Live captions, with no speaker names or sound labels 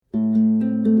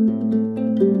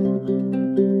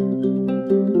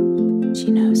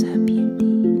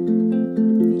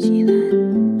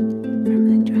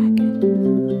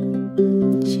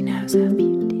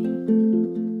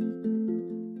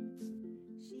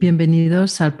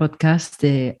Bienvenidos al podcast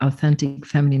de Authentic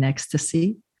Feminine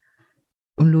Ecstasy,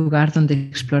 un lugar donde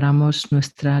exploramos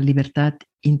nuestra libertad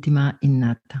íntima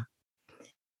innata.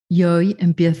 Y hoy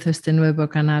empiezo este nuevo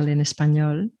canal en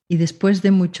español y después de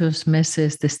muchos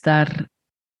meses de estar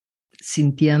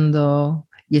sintiendo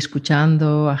y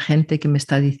escuchando a gente que me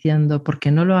está diciendo ¿por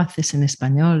qué no lo haces en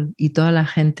español? Y toda la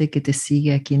gente que te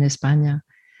sigue aquí en España,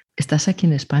 estás aquí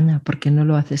en España, ¿por qué no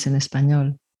lo haces en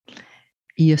español?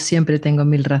 Y yo siempre tengo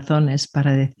 1000 razones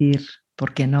para decir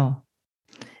por qué no.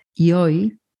 Y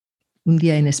hoy, un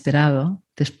día inesperado,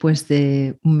 después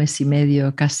de un mes y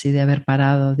medio casi de haber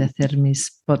parado de hacer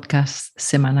mis podcasts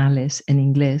semanales en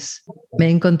inglés, me he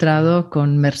encontrado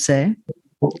con Mercè,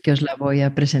 que os la voy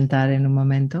a presentar en un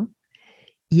momento,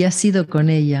 y ha sido con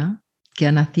ella que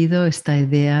ha nacido esta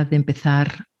idea de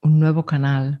empezar un nuevo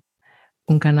canal,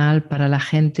 un canal para la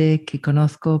gente que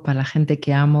conozco, para la gente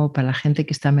que amo, para la gente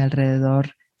que está a mi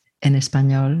alrededor en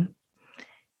español.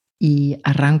 Y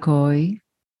arranco hoy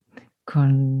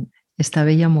con esta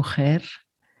bella mujer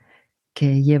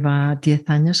que lleva 10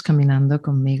 años caminando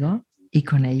conmigo y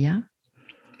con ella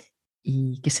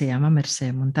y que se llama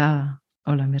Mercè Muntada.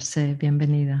 Hola Mercè,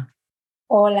 bienvenida.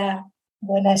 Hola,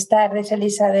 buenas tardes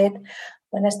Elizabeth,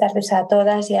 buenas tardes a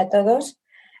todas y a todos.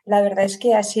 La verdad es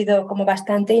que ha sido como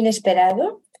bastante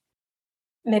inesperado.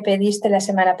 Me pediste la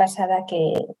semana pasada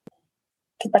que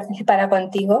participara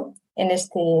contigo en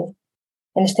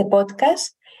este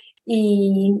podcast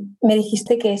y me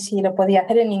dijiste que si lo podía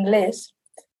hacer en inglés,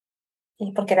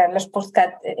 porque eran los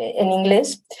podcasts en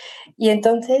inglés, y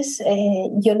entonces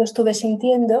yo lo estuve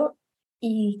sintiendo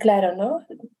y claro, ¿no?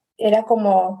 Era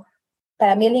como,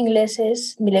 para mí el inglés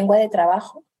es mi lengua de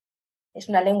trabajo, es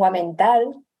una lengua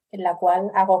mental en la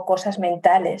cual hago cosas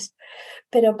mentales,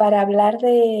 pero para hablar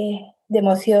de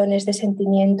emociones, de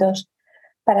sentimientos,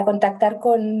 para contactar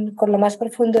con lo más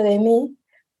profundo de mí,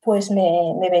 pues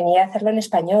me venía a hacerlo en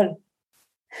español.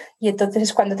 Y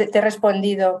entonces cuando te he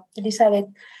respondido, Elizabeth,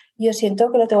 yo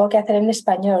siento que lo tengo que hacer en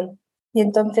español. Y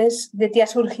entonces de ti ha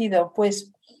surgido,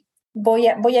 pues voy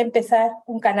a empezar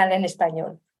un canal en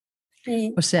español.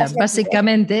 Y o sea,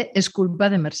 básicamente es culpa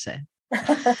de Mercè.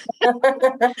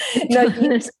 No,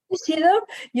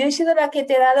 yo he sido la que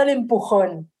te he dado el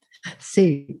empujón.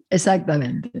 Sí,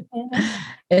 exactamente.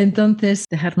 Entonces,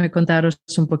 dejadme contaros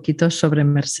un poquito sobre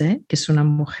Mercè, que es una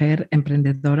mujer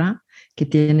emprendedora que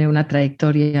tiene una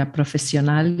trayectoria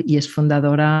profesional y es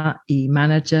fundadora y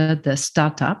manager de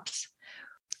Startups,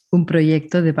 un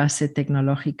proyecto de base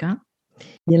tecnológica.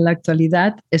 Y en la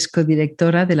actualidad es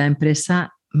codirectora de la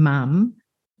empresa MAM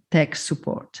Tech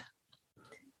Support,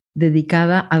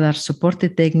 dedicada a dar soporte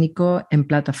técnico en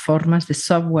plataformas de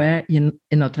software y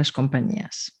en otras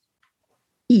compañías.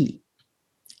 Y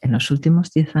en los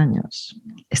últimos 10 años,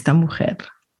 esta mujer,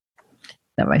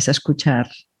 la vais a escuchar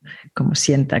cómo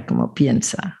sienta, cómo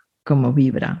piensa, cómo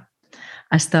vibra,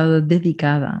 ha estado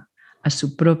dedicada a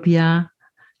su propia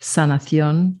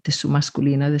sanación de su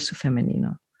masculino y de su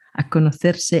femenino, a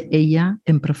conocerse ella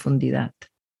en profundidad.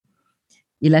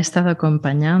 Y la ha estado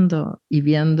acompañando y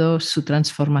viendo su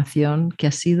transformación, que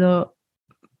ha sido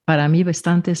para mí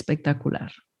bastante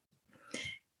espectacular.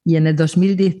 Y en el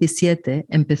 2017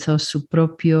 empezó su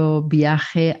propio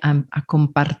viaje a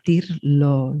compartir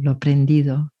lo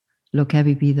aprendido, lo que ha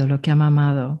vivido, lo que ha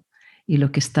mamado y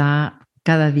lo que está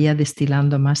cada día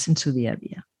destilando más en su día a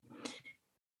día.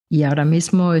 Y ahora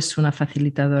mismo es una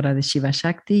facilitadora de Shiva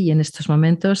Shakti y en estos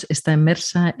momentos está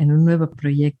inmersa en un nuevo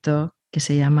proyecto que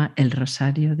se llama El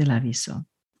Rosario del Aviso.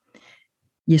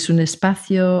 Y es un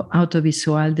espacio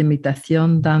audiovisual de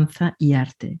meditación, danza y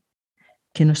arte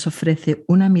que nos ofrece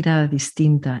una mirada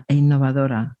distinta e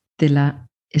innovadora de la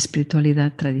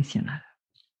espiritualidad tradicional.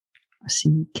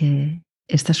 Así que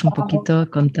esta es un poquito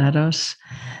contaros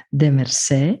de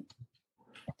Mercè.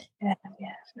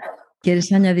 Gracias.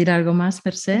 ¿Quieres añadir algo más,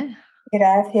 Mercè?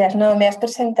 Gracias, no, me has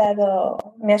presentado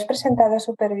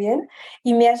súper bien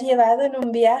y me has llevado en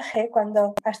un viaje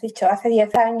cuando has dicho hace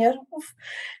 10 años,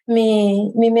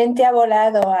 mi mente ha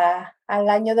volado al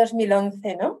año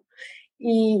 2011, ¿no?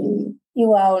 Y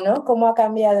wow, ¿no? Cómo ha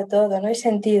cambiado todo, ¿no? He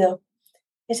sentido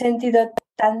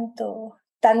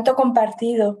tanto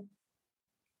compartido,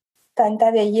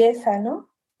 tanta belleza, ¿no?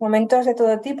 Momentos de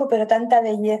todo tipo, pero tanta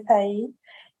belleza ahí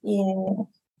y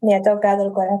me ha tocado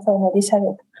el corazón,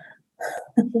 Elizabeth.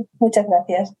 Muchas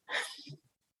gracias.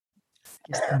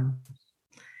 Aquí estamos.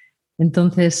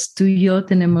 Entonces, tú y yo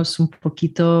tenemos un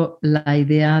poquito la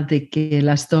idea de que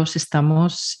las dos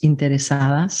estamos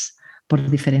interesadas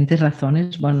por diferentes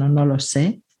razones, bueno, no lo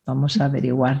sé, vamos a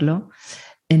averiguarlo,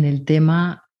 en el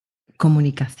tema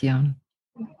comunicación.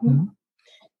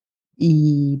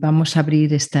 y vamos a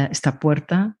abrir esta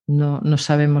puerta. No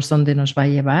sabemos dónde nos va a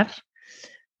llevar,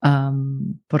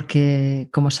 porque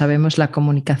como sabemos la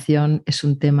comunicación es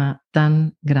un tema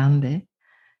tan grande,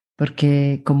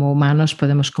 porque como humanos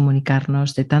podemos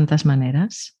comunicarnos de tantas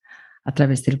maneras, a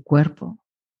través del cuerpo,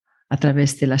 a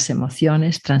través de las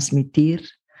emociones, transmitir,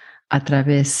 a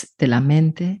través de la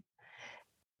mente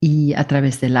y a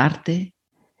través del arte,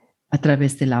 a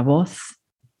través de la voz.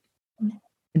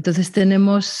 Entonces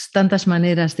tenemos tantas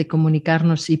maneras de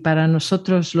comunicarnos y para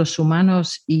nosotros los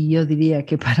humanos, y yo diría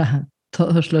que para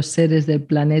todos los seres del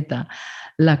planeta,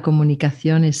 la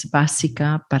comunicación es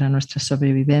básica para nuestra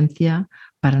sobrevivencia,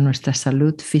 para nuestra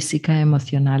salud física,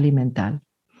 emocional y mental.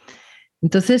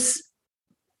 Entonces,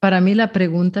 para mí la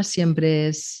pregunta siempre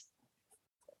es,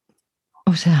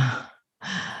 o sea,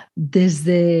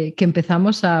 desde que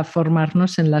empezamos a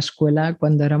formarnos en la escuela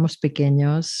cuando éramos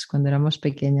pequeños, cuando éramos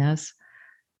pequeñas,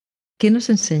 ¿qué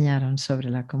nos enseñaron sobre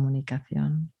la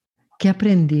comunicación? ¿Qué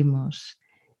aprendimos?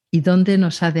 ¿Y dónde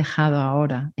nos ha dejado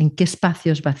ahora? ¿En qué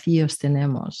espacios vacíos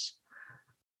tenemos?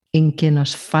 ¿En qué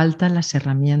nos faltan las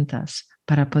herramientas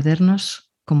para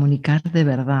podernos comunicar de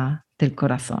verdad, del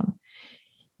corazón?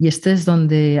 Y este es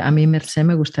donde a mí, Mercé,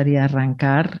 me gustaría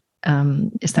arrancar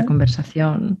esta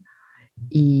conversación.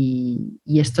 Y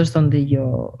esto es donde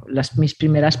mis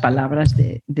primeras palabras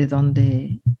de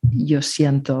donde yo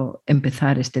siento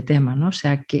empezar este tema, ¿no? O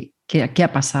sea, ¿qué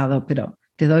ha pasado? Pero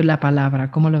te doy la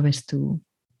palabra, ¿cómo lo ves tú?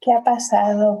 ¿Qué ha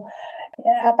pasado?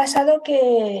 Ha pasado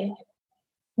que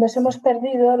nos hemos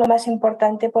perdido lo más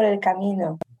importante por el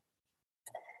camino.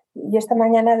 Yo esta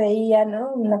mañana veía,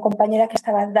 ¿no?, una compañera que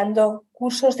estaba dando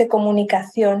cursos de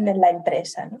comunicación en la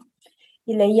empresa, ¿no?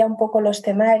 Y leía un poco los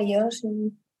temarios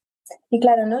y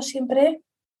claro, ¿no?, siempre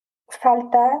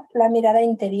falta la mirada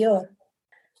interior.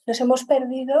 Nos hemos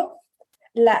perdido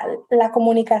la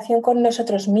comunicación con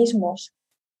nosotros mismos.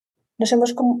 Nos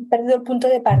hemos perdido el punto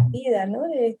de partida, ¿no?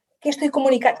 De qué estoy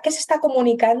comunicando, qué se está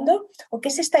comunicando o qué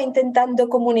se está intentando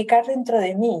comunicar dentro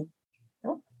de mí,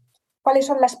 ¿no? ¿Cuáles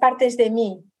son las partes de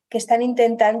mí que están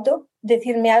intentando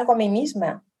decirme algo a mí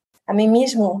misma, a mí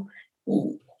mismo?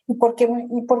 ¿Y por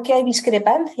qué hay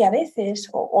discrepancia a veces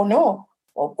o no?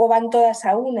 O van todas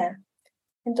a una.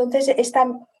 Entonces,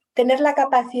 tener la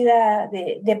capacidad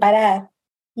de parar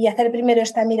y hacer primero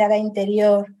esta mirada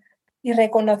interior y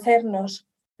reconocernos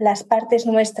las partes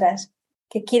nuestras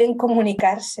que quieren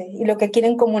comunicarse y lo que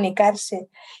quieren comunicarse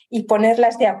y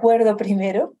ponerlas de acuerdo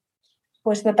primero,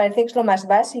 pues me parece que es lo más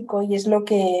básico y es lo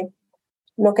que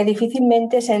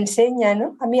difícilmente se enseña,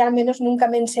 ¿no? A mí al menos nunca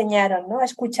me enseñaron, ¿no?, a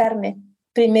escucharme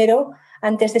primero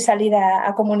antes de salir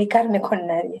a comunicarme con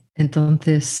nadie.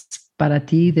 Entonces, para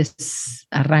ti,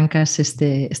 arrancas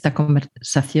esta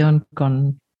conversación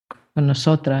con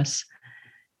nosotras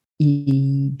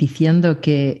y diciendo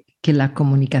que la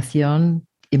comunicación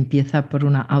empieza por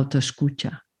una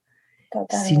autoescucha.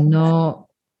 Si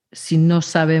no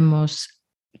sabemos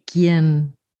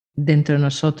quién dentro de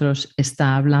nosotros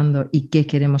está hablando y qué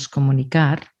queremos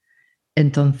comunicar,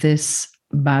 entonces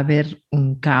va a haber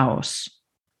un caos.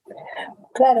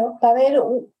 Claro, va a haber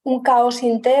un caos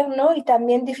interno y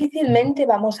también difícilmente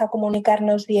vamos a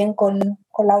comunicarnos bien con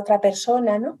la otra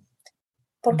persona, ¿no?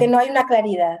 Porque no hay una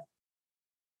claridad,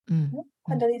 ¿no?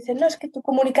 Cuando dicen, no, es que tu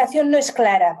comunicación no es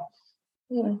clara.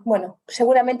 Bueno,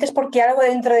 seguramente es porque algo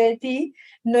dentro de ti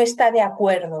no está de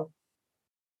acuerdo.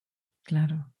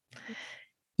 Claro.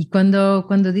 Y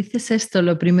cuando dices esto,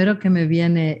 lo primero que me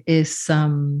viene es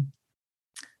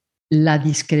la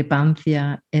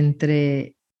discrepancia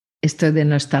entre esto de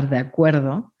no estar de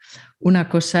acuerdo. Una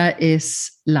cosa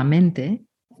es la mente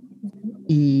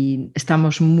y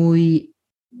estamos muy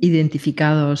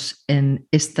identificados en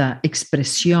esta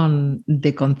expresión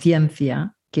de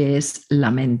conciencia que es la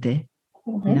mente,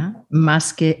 ¿ya?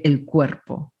 Más que el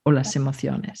cuerpo o las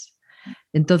emociones.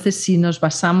 Entonces, si nos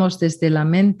basamos desde la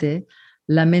mente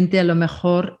a lo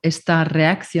mejor está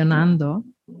reaccionando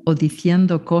o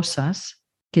diciendo cosas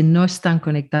que no están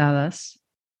conectadas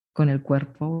con el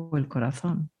cuerpo o el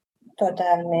corazón.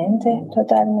 Totalmente,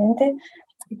 totalmente.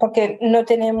 Porque no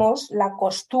tenemos la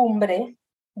costumbre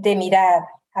de mirar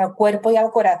al cuerpo y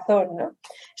al corazón, ¿no?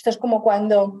 Esto es como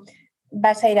cuando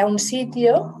vas a ir a un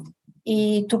sitio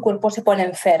y tu cuerpo se pone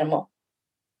enfermo.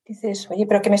 Dices, oye,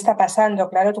 ¿pero qué me está pasando?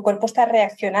 Claro, tu cuerpo está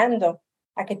reaccionando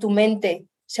a que tu mente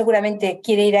seguramente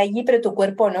quiere ir allí, pero tu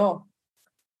cuerpo no.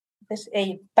 Entonces,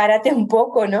 hey, párate un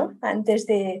poco, ¿no? Antes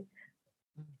de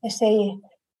ese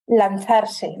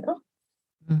lanzarse, ¿no?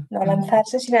 No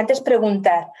lanzarse, sino antes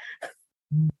preguntar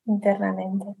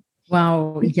internamente.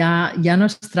 Wow, ya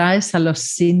nos traes a los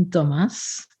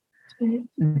síntomas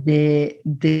de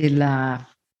la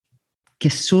que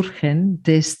surgen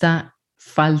de esta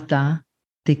falta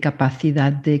de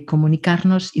capacidad de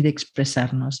comunicarnos y de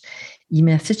expresarnos. Y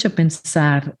me has hecho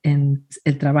pensar en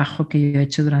el trabajo que yo he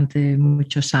hecho durante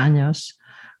muchos años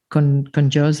con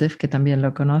Joseph, que también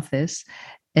lo conoces,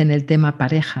 en el tema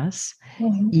parejas.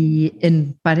 Y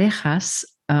en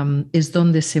parejas es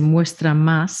donde se muestra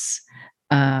más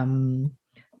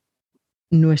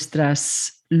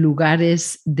nuestros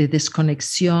lugares de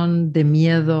desconexión, de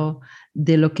miedo,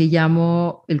 de lo que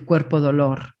llamo el cuerpo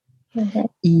dolor.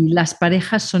 Y las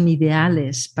parejas son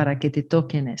ideales para que te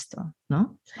toquen esto,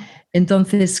 ¿no?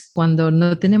 Entonces, cuando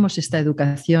no tenemos esta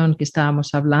educación que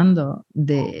estábamos hablando,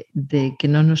 de que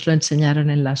no nos lo enseñaron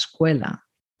en la escuela,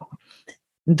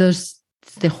 entonces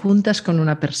te juntas con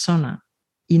una persona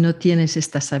y no tienes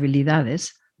estas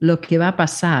habilidades, lo que va a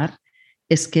pasar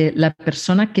es que la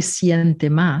persona que siente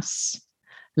más,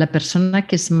 la persona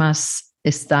que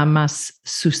está más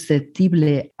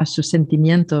susceptible a sus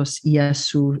sentimientos y a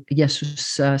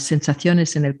sus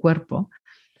sensaciones en el cuerpo,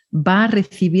 va a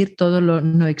recibir todo lo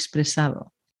no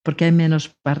expresado, porque hay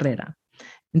menos barrera.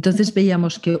 Entonces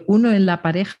veíamos que uno en la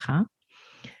pareja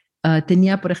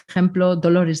tenía, por ejemplo,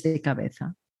 dolores de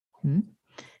cabeza.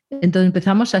 Entonces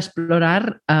empezamos a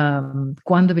explorar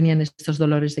cuándo venían estos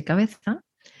dolores de cabeza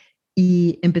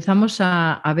y empezamos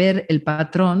a ver el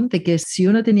patrón de que si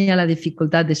uno tenía la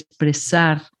dificultad de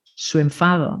expresar su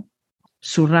enfado,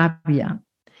 su rabia,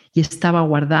 y estaba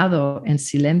guardado en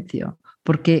silencio,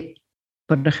 porque,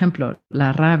 por ejemplo,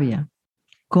 la rabia,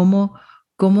 ¿cómo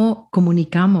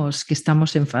comunicamos que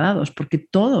estamos enfadados? Porque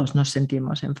todos nos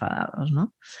sentimos enfadados,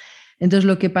 ¿no? Entonces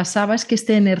lo que pasaba es que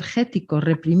este energético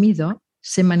reprimido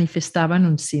se manifestaba en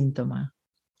un síntoma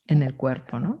en el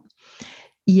cuerpo, ¿no?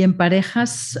 Y en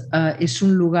parejas es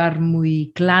un lugar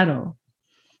muy claro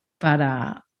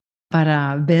para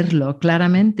verlo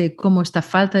claramente cómo esta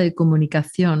falta de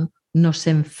comunicación nos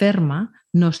enferma,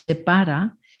 nos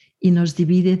separa y nos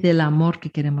divide del amor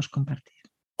que queremos compartir.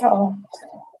 Oh,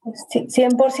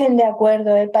 100% de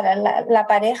acuerdo. Para la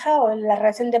pareja o la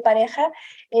relación de pareja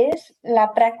es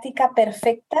la práctica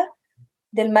perfecta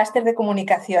del máster de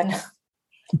comunicación.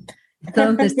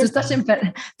 Entonces, tú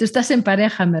estás en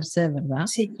pareja, Mercè, ¿verdad?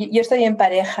 Sí, yo estoy en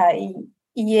pareja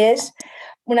y es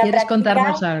una ¿Quieres práctica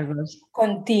contarnos algo?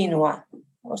 continua.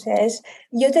 O sea,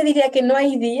 yo te diría que no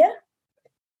hay día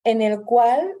en el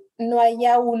cual no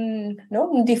haya un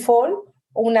default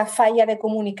o una falla de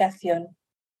comunicación.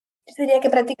 Yo diría que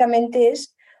prácticamente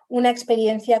es una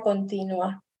experiencia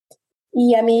continua.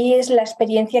 Y a mí es la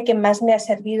experiencia que más me ha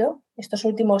servido estos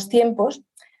últimos tiempos,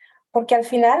 porque al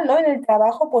final, ¿no?, en el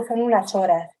trabajo pues son unas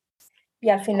horas y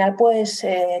al final pues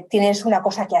tienes una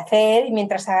cosa que hacer y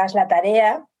mientras hagas la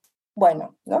tarea,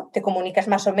 bueno, ¿no?, te comunicas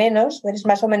más o menos, eres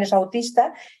más o menos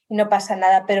autista y no pasa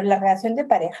nada, pero en la relación de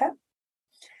pareja,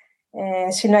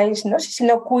 si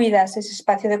no cuidas ese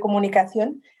espacio de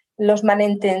comunicación, los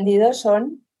malentendidos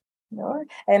son, ¿no?,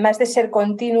 además de ser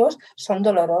continuos, son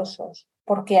dolorosos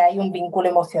porque hay un vínculo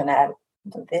emocional.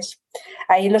 Entonces,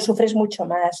 ahí lo sufres mucho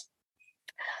más.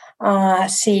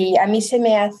 Sí, a mí se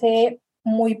me hace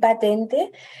muy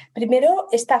patente, primero,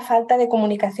 esta falta de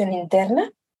comunicación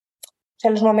interna, o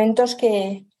sea, los momentos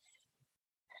que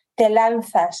te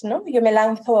lanzas, ¿no? Yo me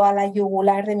lanzo a la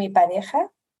yugular de mi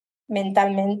pareja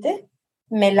mentalmente,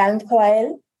 me lanzo a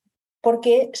él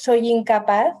porque soy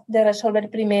incapaz de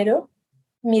resolver primero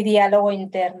mi diálogo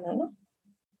interno, ¿no?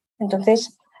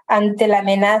 Entonces, ante la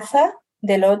amenaza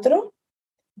del otro,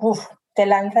 te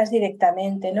lanzas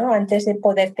directamente, ¿no?, antes de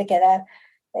poderte quedar.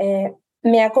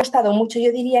 Me ha costado mucho.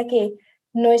 Yo diría que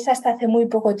no es hasta hace muy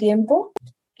poco tiempo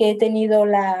que he tenido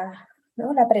la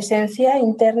presencia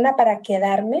interna para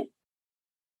quedarme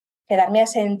a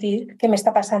sentir qué me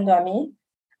está pasando a mí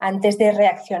antes de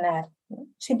reaccionar, ¿no?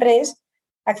 Siempre es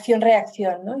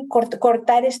acción-reacción, ¿no? Y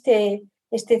cortar este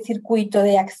circuito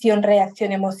de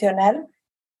acción-reacción emocional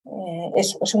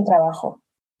es un trabajo.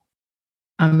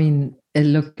 A mí,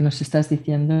 lo que nos estás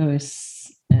diciendo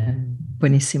es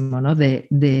buenísimo, ¿no? De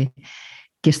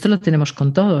que esto lo tenemos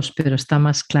con todos, pero está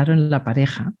más claro en la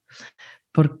pareja,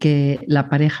 porque la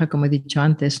pareja, como he dicho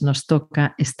antes, nos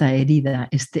toca esta herida,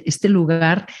 este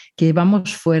lugar que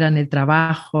vamos fuera en el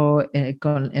trabajo,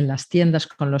 en las tiendas,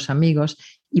 con los amigos,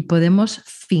 y podemos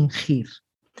fingir,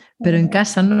 pero en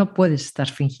casa no puedes estar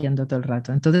fingiendo todo el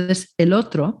rato. Entonces, el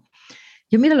otro...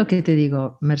 Yo mira lo que te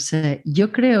digo, Mercè,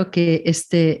 yo creo que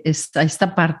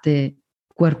esta parte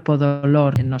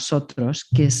cuerpo-dolor en nosotros,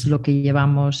 que es lo que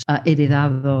llevamos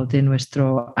heredado de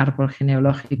nuestro árbol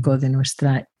genealógico, de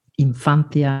nuestra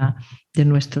infancia, de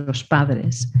nuestros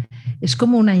padres, es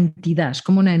como una entidad, es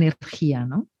como una energía,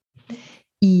 ¿no?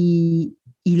 Y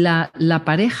la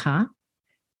pareja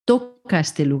toca toca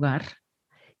este lugar.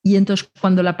 Y entonces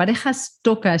cuando la pareja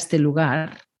toca este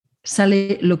lugar,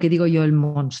 sale lo que digo yo, el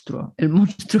monstruo. El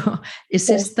monstruo es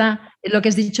lo que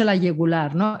has dicho, la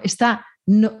yugular, ¿no? Esta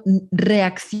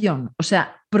reacción, o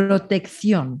sea,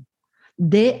 protección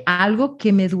de algo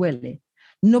que me duele.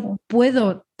 No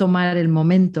puedo tomar el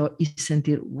momento y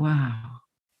sentir, wow,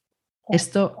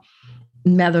 esto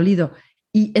me ha dolido.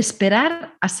 Y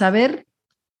esperar a saber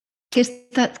qué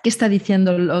está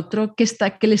diciendo el otro, qué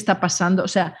le está pasando. O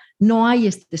sea, no hay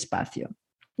este espacio.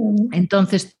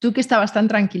 Entonces, tú que estabas tan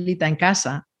tranquilita en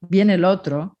casa, viene el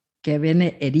otro, que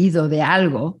viene herido de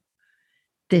algo,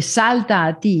 te salta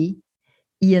a ti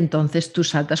y entonces tú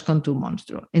saltas con tu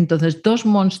monstruo. Entonces, dos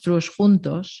monstruos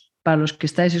juntos, para los que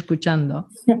estáis escuchando,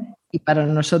 y para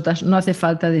nosotras no hace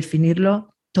falta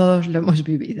definirlo, todos lo hemos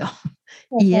vivido.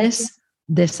 Y es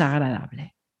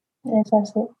desagradable. Es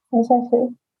así, es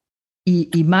así.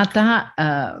 Y mata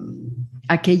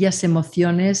aquellas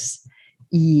emociones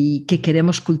y que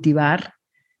queremos cultivar,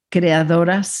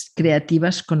 creadoras,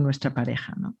 creativas con nuestra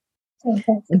pareja, ¿no?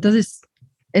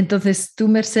 Entonces, tú,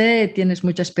 Mercé, tienes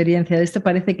mucha experiencia de esto.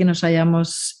 Parece que nos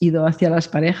hayamos ido hacia las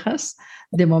parejas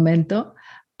de momento,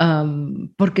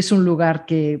 porque es un lugar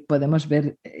que podemos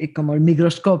ver como el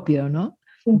microscopio, ¿no?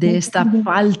 De esta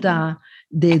falta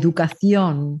de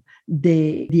educación,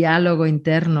 de diálogo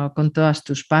interno con todas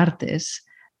tus partes,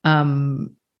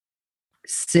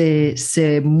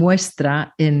 se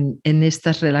muestra en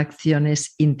estas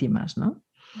relaciones íntimas, ¿no?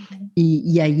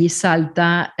 Y allí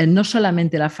salta no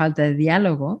solamente la falta de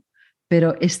diálogo,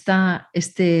 pero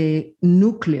este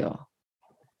núcleo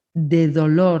de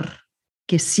dolor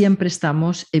que siempre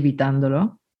estamos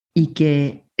evitándolo y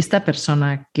que esta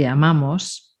persona que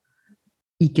amamos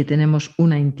y que tenemos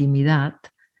una intimidad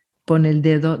pone el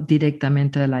dedo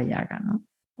directamente en la llaga, ¿no?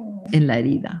 En la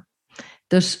herida.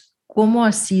 Entonces, ¿cómo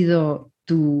ha sido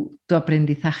tu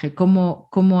aprendizaje?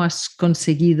 ¿Cómo has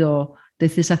conseguido,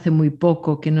 dices hace muy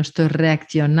poco, que no estoy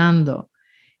reaccionando?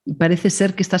 Y parece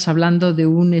ser que estás hablando de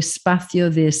un espacio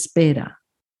de espera.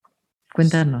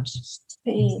 Cuéntanos.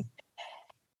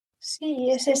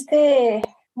 Sí, es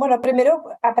bueno, primero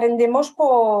aprendemos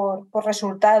por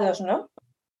resultados, ¿no?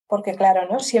 Porque claro,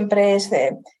 ¿no? Siempre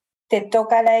te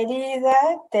toca la herida,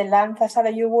 te lanzas a la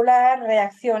yugular,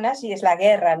 reaccionas y es la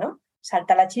guerra, ¿no?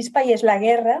 Salta la chispa y es la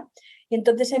guerra. Y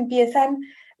entonces empiezan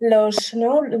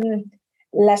 ¿no?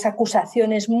 Las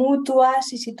acusaciones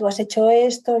mutuas, y si tú has hecho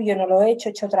esto, yo no lo he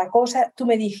hecho otra cosa, tú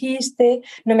me dijiste,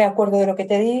 no me acuerdo de lo que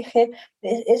te dije,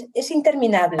 es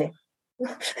interminable.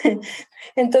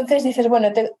 Entonces dices,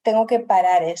 bueno, tengo que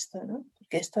parar esto, ¿no?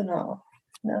 Porque esto no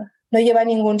lleva a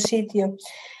ningún sitio.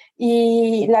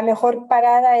 Y la mejor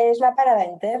parada es la parada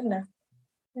interna.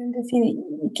 Es decir,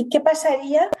 ¿qué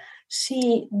pasaría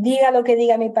si diga lo que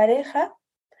diga mi pareja,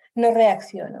 no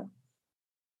reacciono?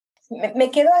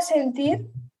 Me quedo a sentir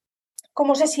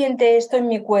cómo se siente esto en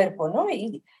mi cuerpo, ¿no?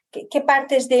 Y qué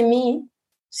partes de mí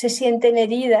se sienten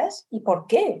heridas y por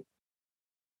qué.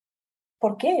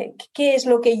 ¿Por qué? ¿Qué es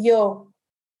lo que yo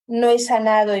no he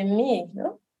sanado en mí,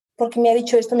 ¿no? Porque me ha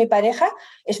dicho esto mi pareja,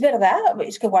 es verdad,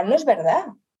 es que igual no es verdad.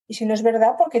 Y si no es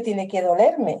verdad, ¿por qué tiene que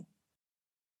dolerme?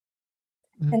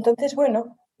 Entonces,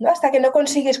 bueno, ¿no? Hasta que no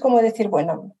consigues como decir,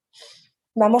 bueno,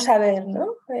 vamos a ver,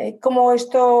 ¿no? Cómo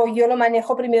esto yo lo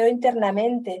manejo primero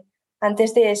internamente,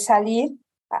 antes de salir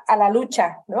a la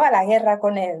lucha, ¿no? A la guerra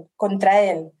contra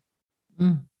él.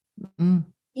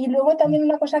 Y luego también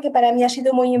una cosa que para mí ha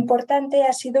sido muy importante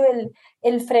ha sido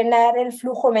el frenar el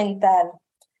flujo mental.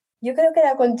 Yo creo que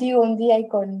era contigo un día y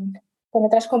con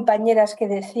otras compañeras que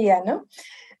decía, ¿no?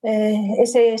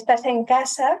 Estás en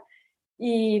casa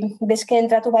y ves que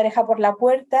entra tu pareja por la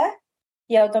puerta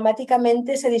y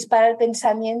automáticamente se dispara el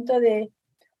pensamiento de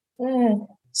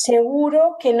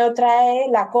seguro que no trae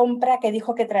la compra que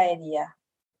dijo que traería.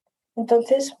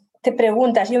 Entonces te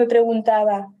preguntas, yo me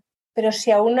preguntaba, pero si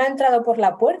aún no ha entrado por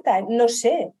la puerta, no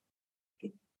sé,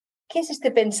 ¿qué es este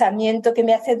pensamiento que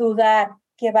me hace dudar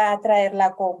que va a traer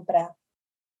la compra?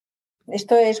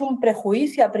 Esto es un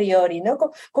prejuicio a priori, ¿no?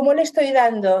 ¿Cómo le estoy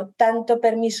dando tanto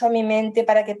permiso a mi mente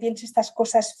para que piense estas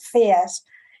cosas feas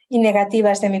y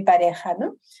negativas de mi pareja,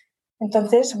 ¿no?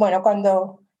 Entonces, bueno,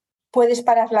 cuando puedes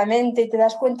parar la mente y te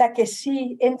das cuenta que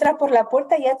sí, entra por la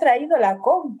puerta y ha traído la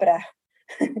compra.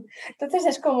 Entonces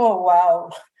es como, wow,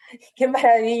 qué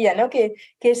maravilla, ¿no? Que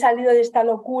he salido de esta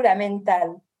locura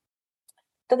mental.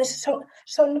 Entonces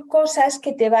son cosas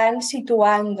que te van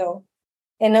situando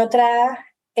en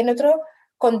otro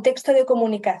contexto de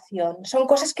comunicación. Son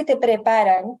cosas que te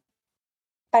preparan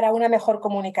para una mejor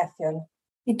comunicación.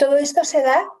 Y todo esto se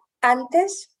da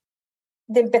antes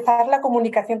de empezar la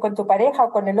comunicación con tu pareja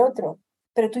o con el otro.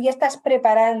 Pero tú ya estás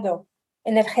preparando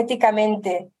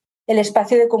energéticamente el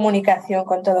espacio de comunicación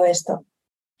con todo esto.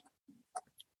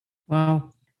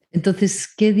 Wow. Entonces,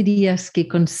 ¿qué dirías que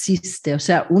consiste? O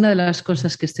sea, una de las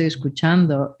cosas que estoy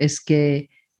escuchando es que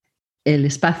el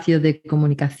espacio de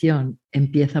comunicación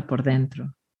empieza por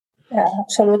dentro.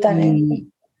 Absolutamente.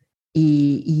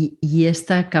 Y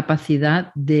esta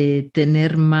capacidad de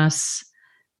tener más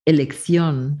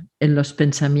elección en los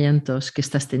pensamientos que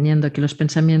estás teniendo, que los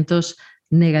pensamientos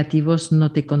negativos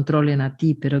no te controlen a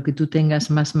ti, pero que tú tengas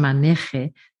más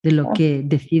maneje de lo que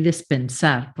decides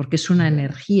pensar, porque es una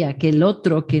energía que el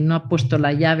otro que no ha puesto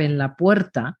la llave en la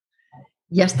puerta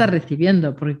ya está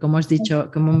recibiendo, porque como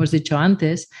hemos dicho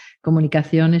antes,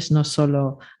 comunicación es no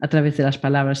solo a través de las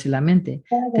palabras y la mente,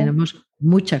 tenemos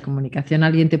mucha comunicación.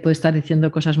 Alguien te puede estar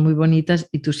diciendo cosas muy bonitas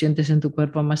y tú sientes en tu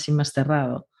cuerpo más y más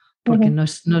cerrado, porque no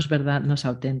es verdad, no es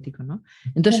auténtico, ¿no?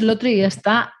 Entonces el otro ya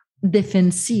está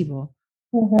defensivo,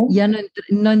 ya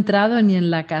no ha entrado ni en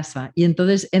la casa, y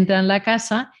entonces entra en la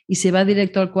casa y se va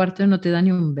directo al cuarto y no te da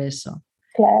ni un beso.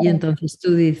 Claro. Y entonces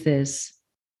tú dices,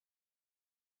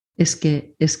 es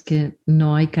que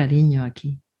no hay cariño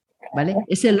aquí, ¿vale?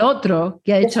 Es el otro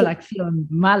que ha hecho la acción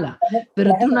mala,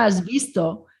 pero tú no has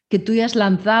visto que tú ya has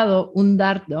lanzado un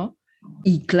dardo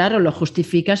y claro, lo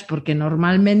justificas porque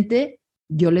normalmente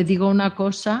yo le digo una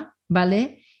cosa,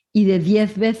 ¿vale? Y de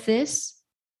 10 veces,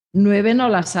 9 no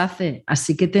las hace,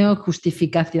 así que tengo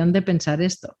justificación de pensar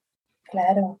esto.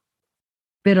 Claro.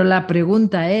 Pero la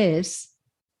pregunta es,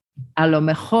 a lo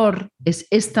mejor es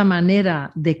esta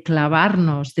manera de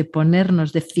clavarnos, de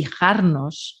ponernos, de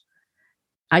fijarnos.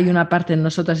 Hay una parte de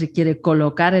nosotras que quiere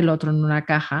colocar el otro en una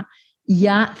caja y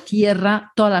ya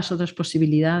cierra todas las otras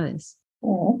posibilidades.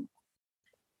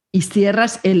 Y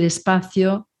cierras el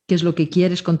espacio, que es lo que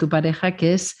quieres con tu pareja,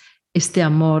 que es este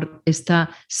amor,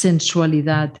 esta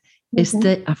sensualidad,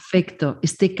 este afecto,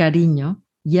 este cariño,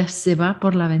 ya se va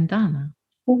por la ventana.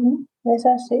 Es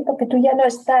así, porque tú ya no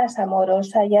estás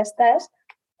amorosa, ya estás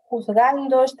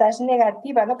juzgando, estás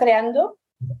negativa, ¿no? Creando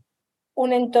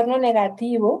un entorno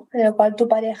negativo en el cual tu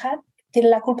pareja tiene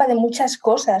la culpa de muchas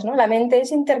cosas, ¿no? La mente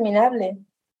es interminable.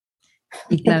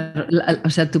 Y claro, o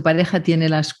sea, tu pareja tiene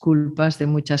las culpas de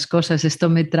muchas cosas. Esto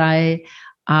me trae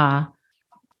a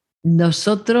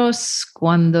nosotros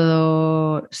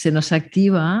cuando se nos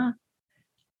activa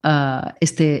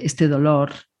este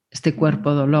dolor, este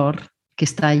cuerpo dolor que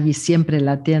está allí siempre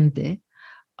latente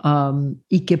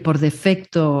y que por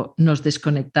defecto nos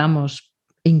desconectamos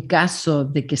en caso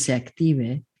de que se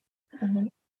active.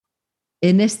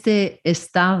 En este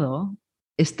estado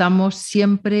estamos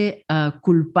siempre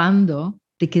culpando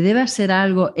de que debe ser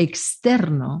algo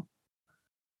externo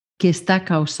que está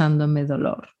causándome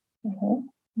dolor.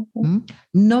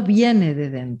 No viene de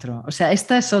dentro. O sea,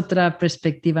 esta es otra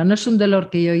perspectiva. No es un dolor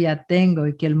que yo ya tengo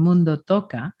y que el mundo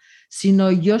toca, sino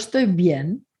yo estoy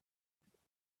bien.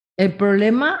 El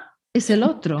problema es el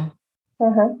otro.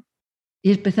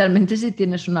 Y especialmente si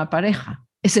tienes una pareja.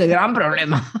 Es el gran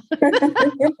problema.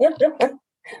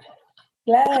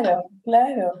 Claro,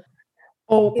 claro.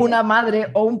 O una madre,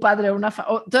 o un padre, o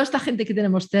toda esta gente que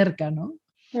tenemos cerca, ¿no?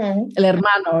 El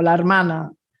hermano, la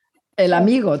hermana, el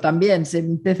amigo también se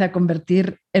empieza a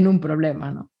convertir en un problema,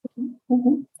 ¿no?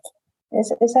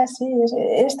 Es así,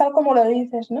 es tal como lo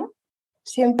dices, ¿no?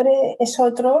 Siempre es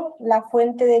otro la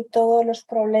fuente de todos los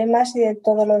problemas y de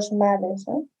todos los males,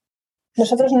 ¿no?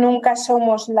 Nosotros nunca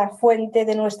somos la fuente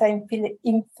de nuestra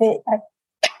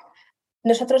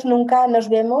nosotros nunca nos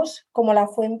vemos como la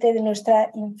fuente de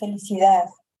nuestra infelicidad,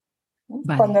 ¿no?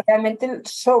 Vale. Cuando realmente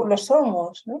lo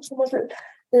somos, ¿no? Somos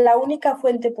la única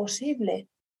fuente posible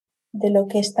de lo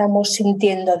que estamos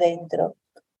sintiendo dentro.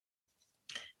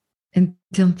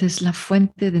 Entonces, la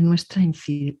fuente de nuestra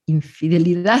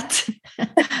infidelidad,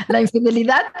 la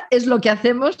infidelidad es lo que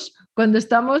hacemos cuando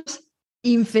estamos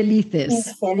infelices.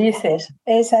 Infelices,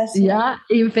 es así. Ya,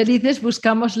 infelices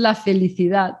buscamos la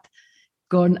felicidad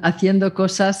haciendo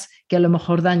cosas que a lo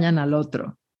mejor dañan al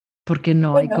otro, porque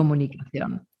no hay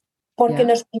comunicación. Porque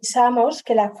nos pensamos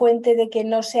que la fuente de que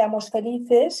no seamos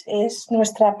felices es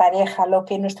nuestra pareja, lo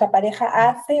que nuestra pareja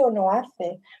hace o no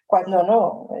hace, cuando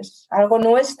no, es algo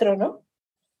nuestro, ¿no?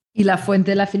 Y la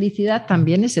fuente de la felicidad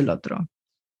también es el otro.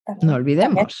 No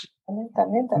olvidemos.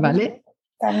 También. ¿Vale?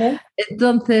 También.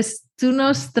 Entonces, tú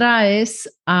nos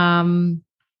traes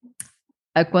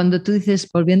cuando tú dices,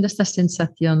 volviendo a esta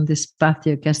sensación de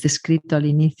espacio que has descrito al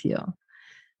inicio,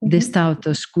 de esta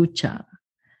autoescucha,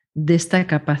 de esta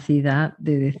capacidad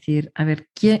de decir, a ver,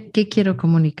 ¿qué quiero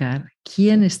comunicar?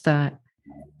 ¿Quién está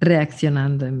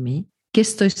reaccionando en mí? ¿Qué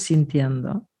estoy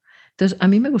sintiendo? Entonces, a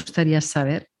mí me gustaría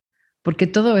saber, porque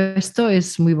todo esto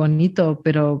es muy bonito,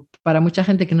 pero para mucha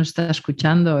gente que nos está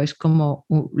escuchando es como,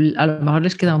 a lo mejor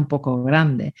les queda un poco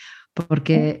grande,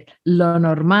 porque lo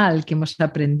normal que hemos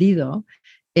aprendido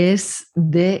es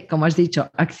de, como has dicho,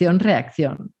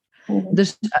 acción-reacción.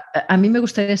 Entonces, a mí me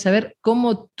gustaría saber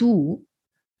cómo tú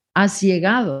has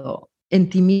llegado en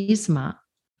ti misma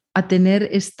a tener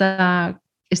esta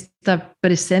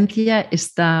presencia,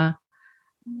 esta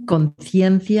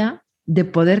conciencia de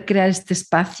poder crear este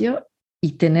espacio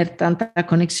y tener tanta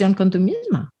conexión con tú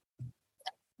misma.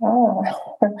 Oh.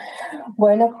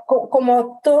 Bueno,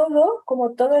 como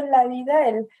todo en la vida,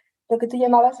 lo que tú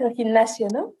llamabas el gimnasio,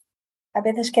 ¿no? A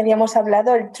veces que habíamos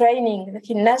hablado, el training, el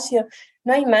gimnasio,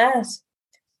 no hay más,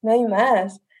 no hay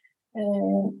más.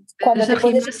 ¿Es el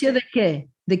gimnasio de qué?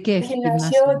 ¿De qué el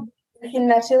gimnasio? el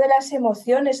gimnasio de las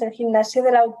emociones, el gimnasio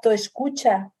de la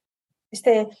autoescucha,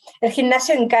 el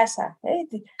gimnasio en casa, ¿eh?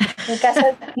 En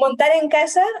casa, montar en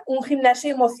casa un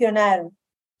gimnasio emocional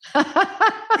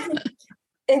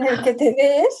en el que te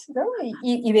ves, ¿no?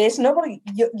 Y ves, ¿no? Porque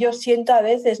yo siento a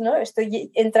veces, ¿no?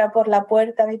 Entra por la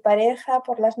puerta mi pareja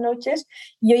por las noches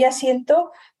y yo ya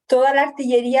siento toda la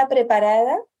artillería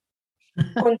preparada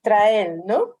contra él,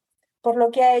 ¿no? Por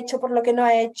lo que ha hecho, por lo que no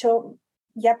ha hecho.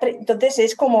 Entonces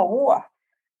es como, ¡buah!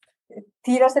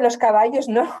 Tiras de los caballos,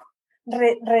 ¿no?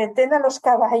 Retén a los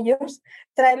caballos,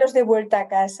 tráelos de vuelta a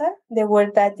casa, de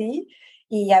vuelta a ti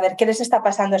y a ver qué les está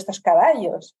pasando a estos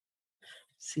caballos.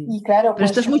 Sí. Y claro, pero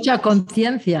esto es mucha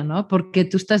conciencia, ¿no? Porque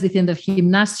tú estás diciendo el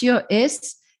gimnasio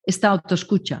es esta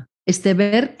autoescucha, este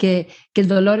ver que el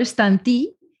dolor está en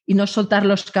ti y no soltar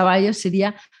los caballos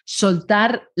sería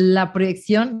soltar la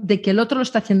proyección de que el otro lo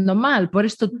está haciendo mal, por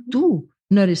esto tú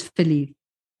no eres feliz.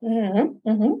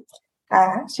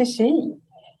 Ah, sí, sí.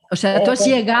 O sea, tú has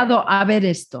llegado a ver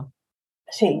esto.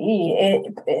 Sí,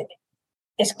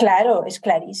 es claro, es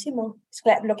clarísimo.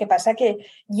 Lo que pasa que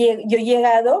yo he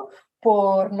llegado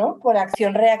 ¿no? Por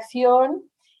acción-reacción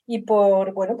y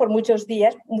por muchos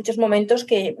días, muchos momentos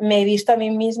que me he visto a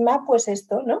mí misma, pues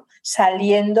esto, ¿no?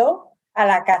 Saliendo a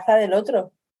la caza del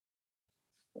otro.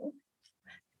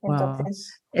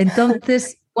 Entonces, wow.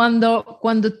 Entonces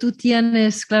cuando tú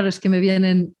tienes, claro, es que me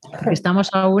vienen, porque estamos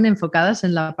aún enfocadas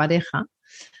en la pareja,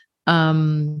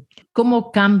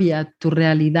 ¿cómo cambia tu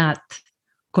realidad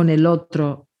con el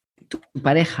otro, tu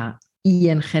pareja y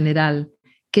en general?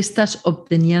 ¿Qué estás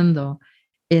obteniendo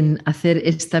en hacer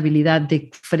estabilidad, de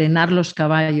frenar los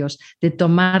caballos, de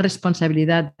tomar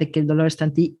responsabilidad de que el dolor está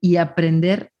en ti y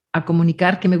aprender a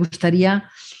comunicar? Que me gustaría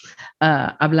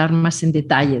hablar más en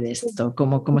detalle de esto,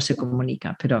 cómo se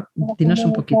comunica, pero dinos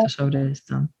un poquito sobre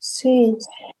esto. sí,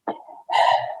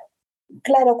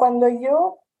 claro, cuando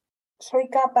yo soy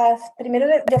capaz primero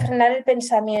de frenar el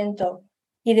pensamiento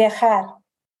y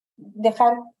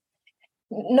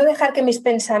no dejar que mis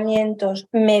pensamientos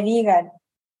me digan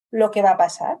lo que va a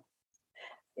pasar.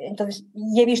 Entonces,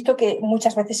 y he visto que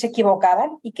muchas veces se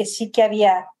equivocaban y que sí que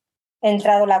había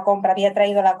entrado la compra, había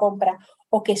traído la compra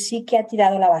o que sí que ha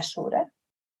tirado la basura,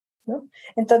 ¿no?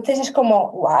 Entonces es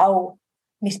como, wow,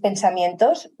 mis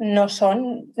pensamientos no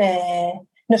son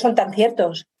tan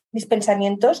ciertos, mis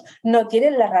pensamientos no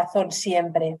tienen la razón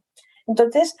siempre.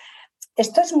 Entonces,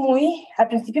 esto es al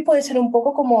principio puede ser un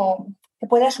poco como, te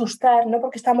puede asustar, ¿no?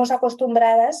 Porque estamos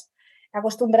acostumbrados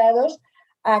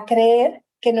a creer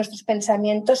que nuestros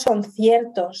pensamientos son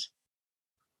ciertos.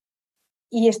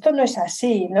 Y esto no es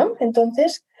así, ¿no?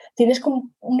 Entonces tienes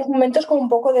como unos momentos como un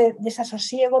poco de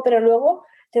desasosiego, pero luego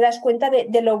te das cuenta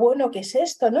de lo bueno que es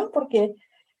esto, ¿no? Porque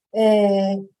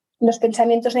los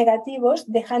pensamientos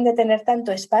negativos dejan de tener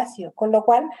tanto espacio, con lo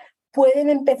cual pueden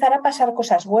empezar a pasar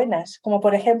cosas buenas, como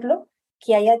por ejemplo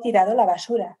que haya tirado la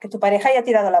basura, que tu pareja haya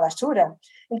tirado la basura.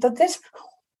 Entonces,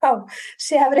 wow,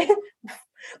 se abre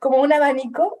como un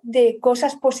abanico de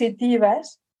cosas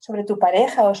positivas sobre tu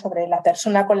pareja o sobre la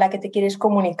persona con la que te quieres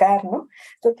comunicar, ¿no?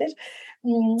 Entonces,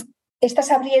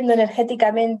 estás abriendo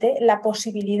energéticamente la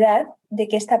posibilidad de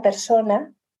que esta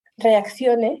persona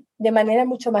reaccione de manera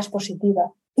mucho más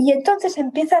positiva. Y entonces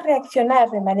empieza a reaccionar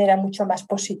de manera mucho más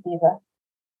positiva.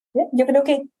 Yo creo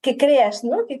que creas,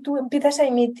 ¿no? Que tú empiezas a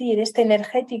emitir este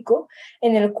energético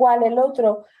en el cual el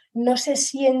otro no se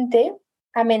siente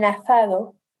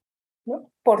amenazado,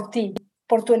 ¿no? Por ti,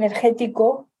 por tu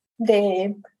energético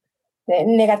de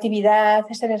negatividad,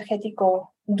 ese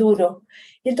energético duro.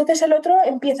 Y entonces el otro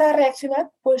empieza a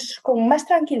reaccionar pues con más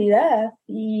tranquilidad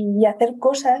y hacer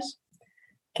cosas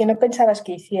que no pensabas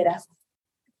que hiciera.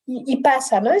 Y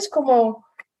pasa, ¿no? Es como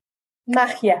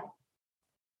magia.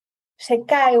 Se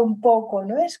cae un poco,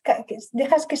 ¿no?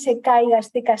 Dejas que se caiga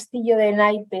este castillo de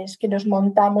naipes que nos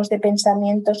montamos de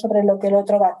pensamientos sobre lo que el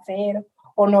otro va a hacer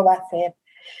o no va a hacer.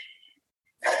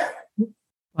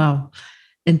 Wow.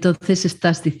 Entonces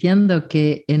estás diciendo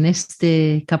que en esta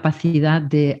capacidad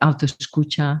de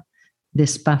autoescucha, de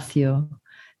espacio,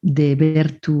 de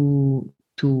ver tu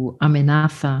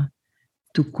amenaza,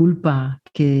 tu culpa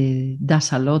que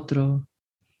das al otro,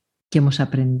 que hemos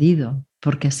aprendido,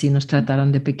 porque así nos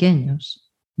trataron de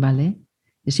pequeños, ¿vale?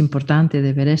 Es importante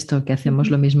de ver esto, que hacemos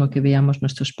lo mismo que veíamos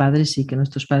nuestros padres y que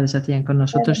nuestros padres hacían con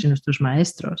nosotros y nuestros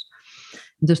maestros.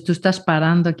 Entonces tú estás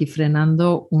parando aquí,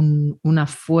 frenando una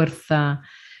fuerza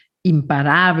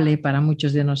imparable para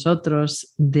muchos de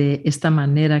nosotros de esta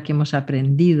manera que hemos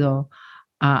aprendido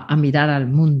a mirar al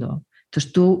mundo.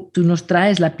 Entonces tú nos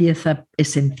traes la pieza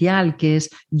esencial que es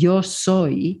yo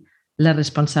soy la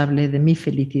responsable de mi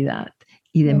felicidad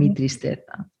y de mi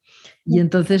tristeza. Y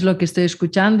entonces lo que estoy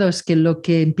escuchando es que lo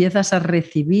que empiezas a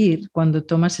recibir cuando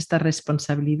tomas esta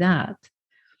responsabilidad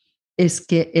es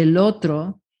que el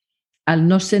otro, al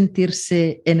no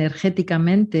sentirse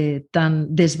energéticamente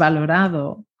tan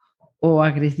desvalorado o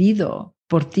agredido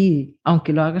por ti,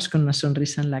 aunque lo hagas con una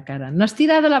sonrisa en la cara. No has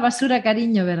tirado la basura,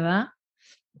 cariño, ¿verdad?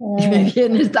 Y me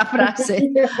viene esta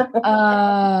frase.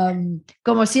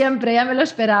 Como siempre, ya me lo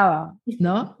esperaba,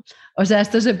 ¿no? O sea,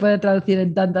 esto se puede traducir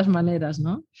en tantas maneras,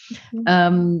 ¿no?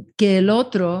 Que el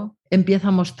otro empieza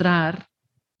a mostrar,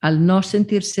 al no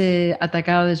sentirse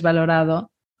atacado, desvalorado,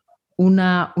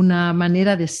 una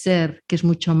manera de ser que es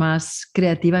mucho más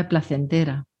creativa y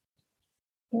placentera.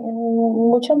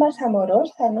 Mucho más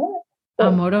amorosa, ¿no?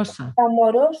 Amorosa.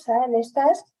 Amorosa, le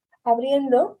estás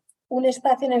abriendo un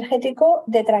espacio energético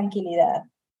de tranquilidad.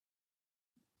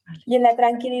 Y en la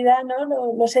tranquilidad,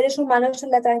 ¿no? Los seres humanos en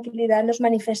la tranquilidad nos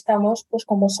manifestamos pues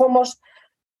como somos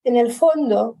en el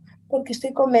fondo, porque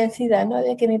estoy convencida, ¿no?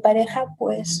 De que mi pareja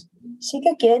pues sí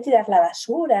que quiere tirar la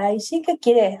basura y sí que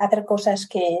quiere hacer cosas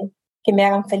que me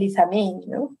hagan feliz a mí,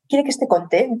 ¿no? Quiere que esté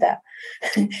contenta.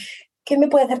 ¿Qué me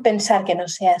puede hacer pensar que no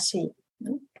sea así?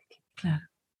 ¿No? Claro.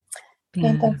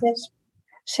 Entonces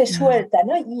se suelta,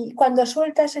 ¿no? Y cuando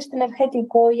sueltas este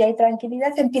energético y hay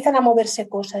tranquilidad, empiezan a moverse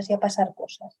cosas y a pasar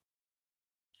cosas.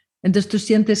 Entonces tú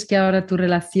sientes que ahora tu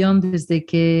relación, desde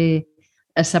que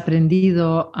has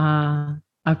aprendido a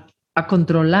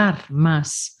controlar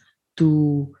más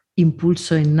tu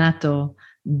impulso innato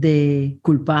de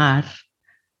culpar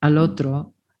al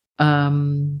otro,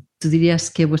 tú dirías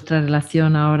que vuestra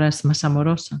relación ahora es más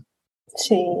amorosa.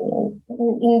 Sí,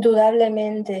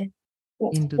 indudablemente.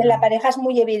 En la pareja es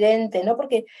muy evidente, ¿no?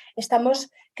 Porque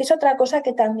estamos, que es otra cosa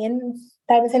que también,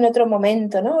 tal vez en otro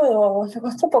momento, ¿no? O en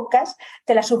otro podcast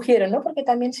te la sugiero, ¿no? Porque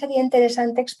también sería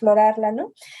interesante explorarla,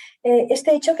 ¿no?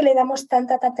 Este hecho que le damos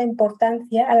tanta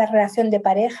importancia a la relación de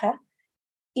pareja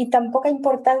y tan poca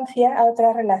importancia a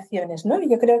otras relaciones, ¿no?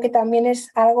 Yo creo que también es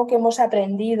algo que hemos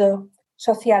aprendido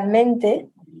socialmente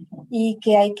y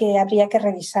que habría que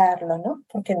revisarlo, ¿no?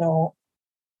 Porque no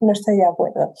estoy de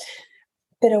acuerdo.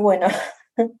 Pero bueno.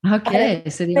 Ok,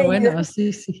 sería bueno,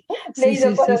 sí, sí. Me he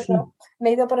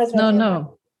ido por otro No, tema.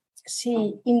 no.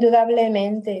 Sí,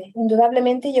 indudablemente.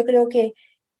 Indudablemente yo creo que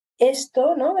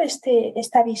esto, ¿no?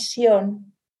 Esta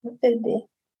visión, ¿no?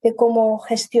 de cómo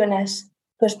gestionas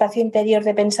tu espacio interior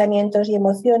de pensamientos y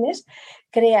emociones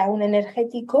crea un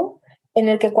energético en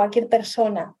el que cualquier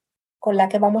persona con la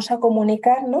que vamos a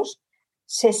comunicarnos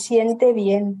se siente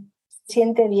bien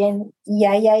y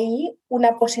hay ahí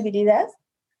una posibilidad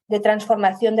de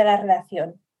transformación de la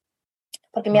relación.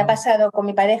 Porque me ha pasado con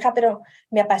mi pareja, pero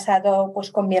me ha pasado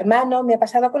pues con mi hermano, me ha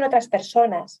pasado con otras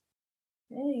personas,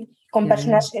 con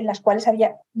personas en las cuales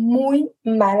había muy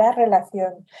mala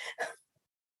relación.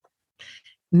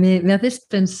 Me haces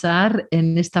pensar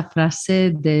en esta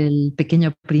frase del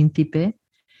Pequeño Príncipe,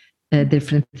 del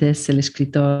francés, el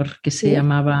escritor que se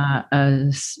llamaba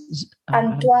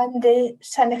Antoine de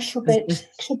Saint-Exupéry,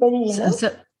 ¿no? Sí.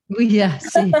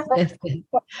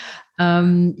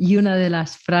 Y una de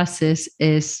las frases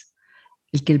es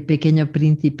el que el pequeño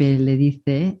príncipe le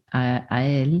dice a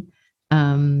él,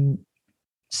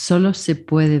 solo se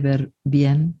puede ver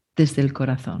bien desde el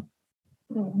corazón.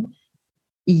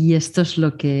 Y esto es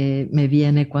lo que me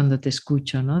viene cuando te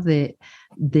escucho, ¿no? De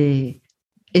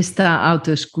esta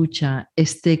autoescucha,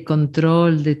 este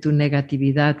control de tu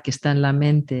negatividad que está en la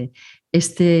mente,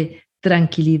 esta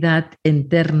tranquilidad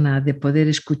interna de poder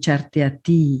escucharte a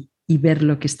ti y ver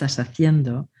lo que estás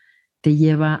haciendo, te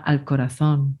lleva al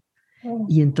corazón.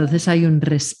 Y entonces hay un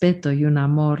respeto y un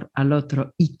amor al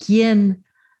otro. ¿Y quién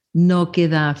no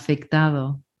queda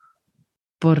afectado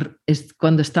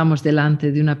cuando estamos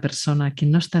delante de una persona que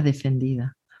no está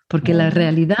defendida? Porque la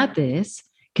realidad es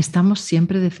que estamos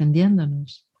siempre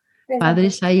defendiéndonos.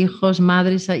 Padres a hijos,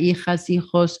 madres a hijas,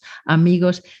 hijos,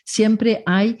 amigos, siempre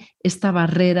hay esta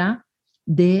barrera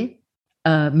de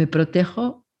me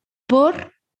protejo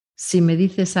por si me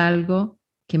dices algo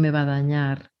que me va a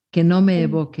dañar, que no me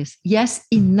evoques. Ya es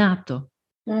innato.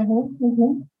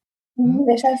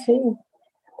 Es así,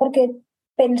 porque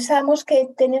pensamos que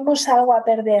tenemos algo a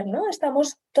perder, ¿no?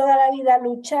 Estamos toda la vida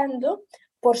luchando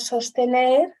por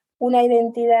sostener una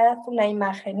identidad, una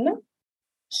imagen, ¿no?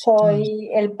 Soy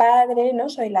el padre, ¿no?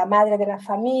 Soy la madre de la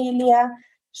familia,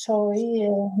 soy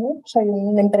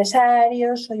un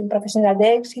empresario, soy un profesional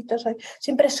de éxito,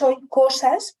 siempre soy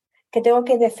cosas que tengo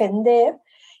que defender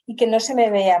y que no se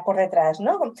me vea por detrás,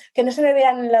 ¿no? Que no se me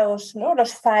vean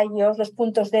los fallos, los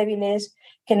puntos débiles,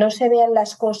 que no se vean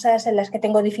las cosas en las que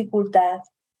tengo dificultad,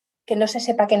 que no se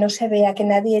sepa, que no se vea, que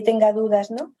nadie tenga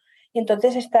dudas, ¿no? Y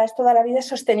entonces estás toda la vida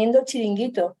sosteniendo el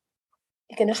chiringuito.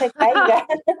 Y que no se caiga,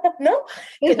 ¿no?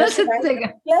 Que no se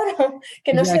vaya, claro,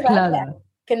 que no se vaya, claro.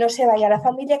 que no se vaya la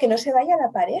familia, que no se vaya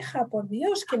la pareja, por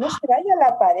Dios, que no se vaya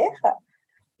la pareja.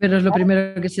 Pero es lo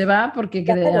primero que se va porque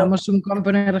creamos un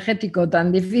campo energético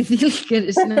tan difícil que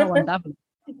es inaguantable.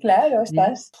 Claro,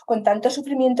 estás con tanto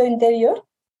sufrimiento interior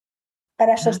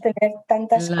para sostener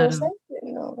tantas cosas.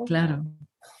 No. Claro.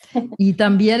 Y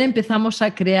también empezamos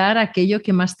a crear aquello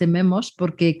que más tememos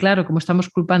porque, claro, como estamos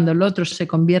culpando al otro, se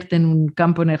convierte en un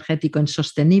campo energético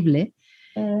insostenible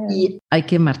y hay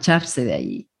que marcharse de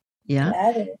ahí. ¿ya?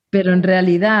 Claro. Pero en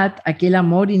realidad aquel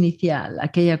amor inicial,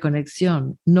 aquella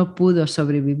conexión, no pudo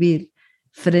sobrevivir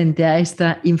frente a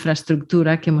esta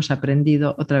infraestructura que hemos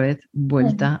aprendido otra vez,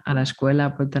 vuelta a la escuela,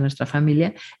 vuelta a nuestra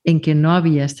familia, en que no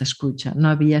había esta escucha, no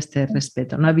había este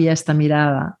respeto, no había esta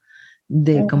mirada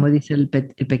de, como dice el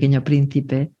pequeño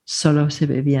príncipe, solo se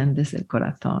bebían desde el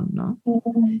corazón, ¿no?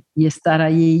 Y estar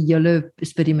allí, yo lo he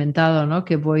experimentado, ¿no?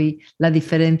 Que la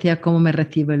diferencia, cómo me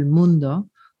recibe el mundo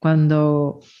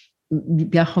cuando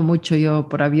viajo mucho yo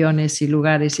por aviones y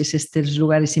lugares, y es estos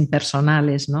lugares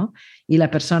impersonales, ¿no? Y la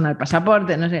persona, el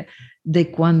pasaporte, no sé, de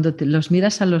cuando los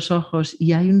miras a los ojos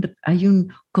y hay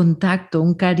un contacto,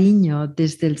 un cariño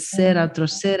desde el ser a otro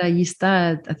ser, ahí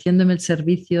está haciéndome el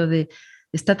servicio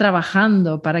está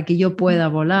trabajando para que yo pueda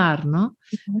volar, ¿no?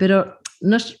 Pero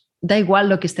da igual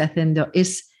lo que esté haciendo,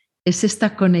 es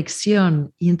esta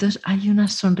conexión y entonces hay una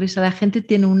sonrisa, la gente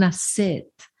tiene una sed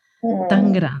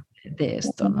tan grande de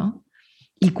esto, ¿no?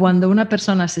 Y cuando una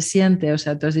persona se siente, o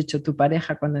sea, tú has dicho tu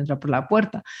pareja cuando entra por la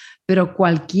puerta, pero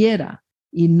cualquiera,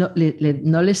 y no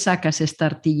le sacas esta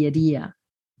artillería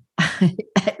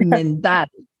mental,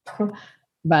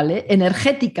 ¿vale?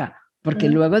 Energética, porque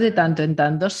luego de tanto en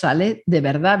tanto sale de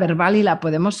verdad verbal y la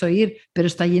podemos oír, pero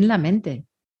está ahí en la mente.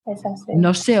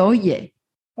 No se oye.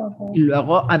 Y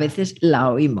luego a veces la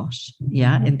oímos,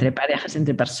 ¿ya? Entre parejas,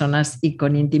 entre personas y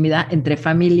con intimidad, entre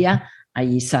familia,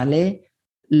 allí sale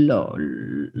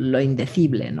lo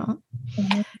indecible, ¿no?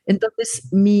 Entonces,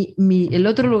 el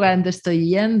otro lugar donde estoy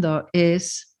yendo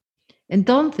es,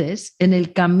 entonces, en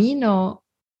el camino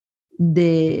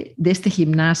de este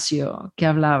gimnasio que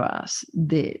hablabas,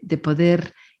 de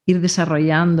poder ir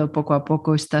desarrollando poco a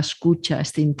poco esta escucha,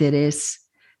 este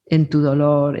interés en tu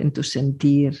dolor, en tu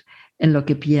sentir, en lo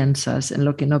que piensas, en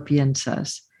lo que no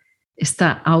piensas,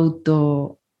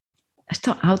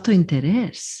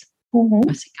 autointerés,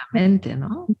 básicamente,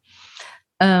 ¿no?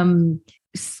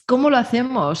 ¿Cómo lo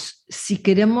hacemos si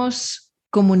queremos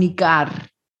comunicar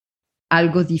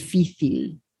algo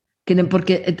difícil?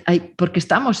 Porque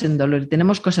estamos en dolor y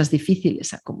tenemos cosas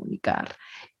difíciles a comunicar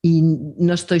y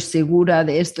no estoy segura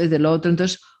de esto y de lo otro.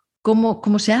 Entonces,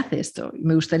 ¿cómo se hace esto?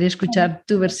 Me gustaría escuchar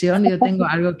tu versión y yo tengo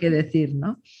algo que decir,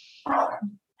 ¿no?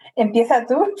 Empieza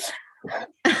tú.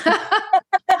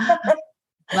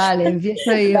 Vale,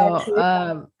 empiezo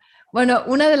yo. Bueno,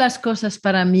 una de las cosas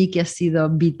para mí que ha sido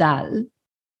vital,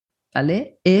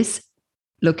 ¿vale? Es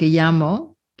lo que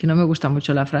llamo, que no me gusta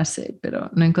mucho la frase,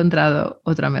 pero no he encontrado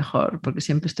otra mejor porque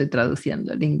siempre estoy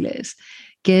traduciendo el inglés,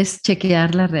 que es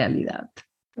chequear la realidad,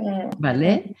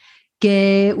 ¿vale?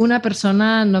 Que una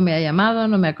persona no me ha llamado,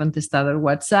 no me ha contestado el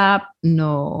WhatsApp,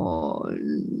 no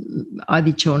ha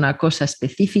dicho una cosa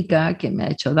específica que me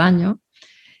ha hecho daño.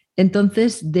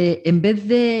 Entonces, en vez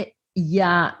de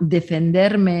ya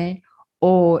defenderme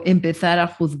o empezar a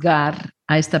juzgar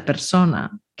a esta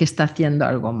persona que está haciendo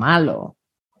algo malo,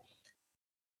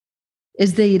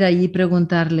 es de ir allí y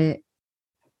preguntarle,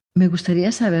 me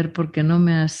gustaría saber por qué no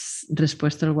me has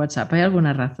respuesto el WhatsApp. ¿Hay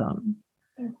alguna razón?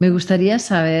 Me gustaría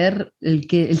saber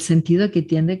el sentido que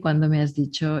tiene cuando me has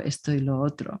dicho esto y lo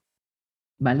otro,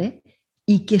 ¿vale?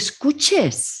 Y que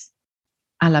escuches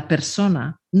a la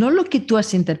persona, no lo que tú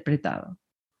has interpretado,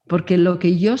 porque lo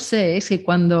que yo sé es que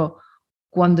cuando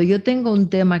yo tengo un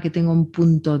tema que tengo un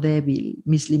punto débil,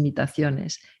 mis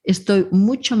limitaciones, estoy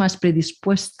mucho más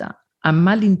predispuesta a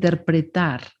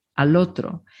malinterpretar al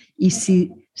otro. Y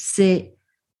si se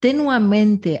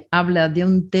tenuamente habla de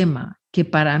un tema que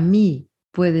para mí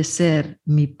puede ser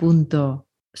mi punto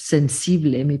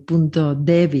sensible, mi punto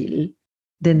débil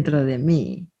dentro de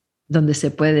mí, donde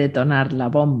se puede detonar la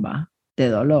bomba de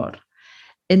dolor,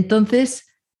 entonces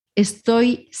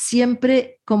estoy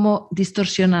siempre como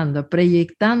distorsionando,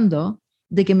 proyectando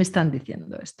de que me están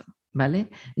diciendo esto, ¿vale?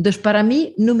 Entonces, para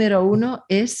mí, número uno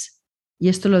es, y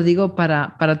esto lo digo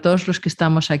para todos los que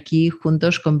estamos aquí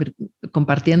juntos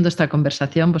compartiendo esta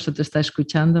conversación, vosotros estáis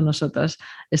escuchando, nosotras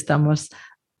estamos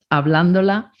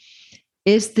hablándola,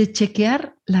 es de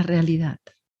chequear la realidad.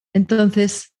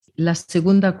 Entonces, la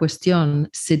segunda cuestión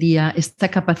sería esta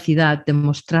capacidad de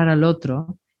mostrar al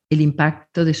otro el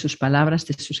impacto de sus palabras,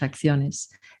 de sus acciones,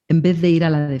 en vez de ir a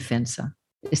la defensa.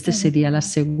 Esta sería la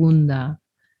segunda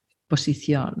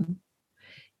posición.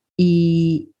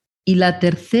 Y la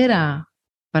tercera,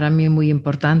 para mí muy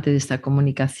importante de esta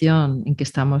comunicación en que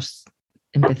estamos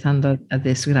empezando a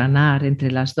desgranar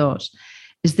entre las dos,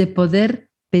 es de poder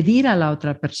pedir a la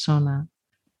otra persona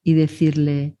y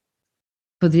decirle,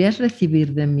 ¿podrías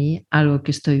recibir de mí algo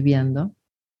que estoy viendo?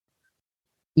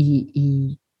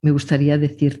 Y me gustaría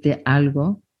decirte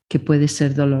algo que puede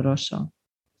ser doloroso.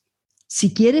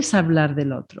 Si quieres hablar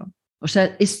del otro, o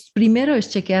sea, primero es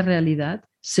chequear realidad,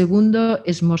 segundo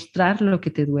es mostrar lo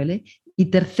que te duele y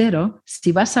tercero,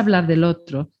 si vas a hablar del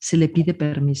otro, se le pide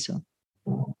permiso.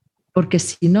 Porque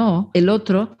si no, el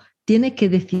otro tiene que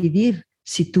decidir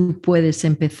si tú puedes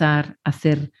empezar a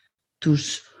hacer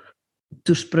tus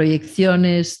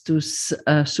proyecciones, tus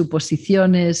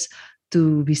suposiciones,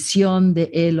 tu visión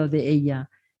de él o de ella.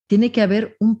 Tiene que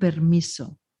haber un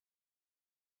permiso.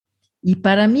 Y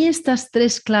para mí estas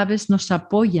tres claves nos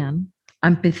apoyan a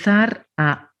empezar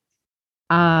a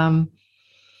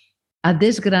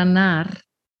desgranar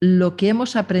lo que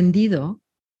hemos aprendido,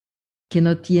 que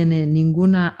no tiene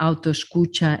ninguna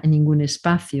autoescucha en ningún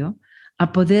espacio,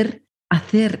 a poder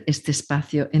hacer este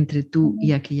espacio entre tú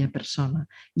y aquella persona.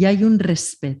 Y hay un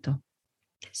respeto.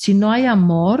 Si no hay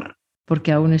amor,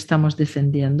 porque aún estamos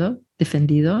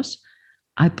defendidos,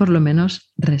 hay por lo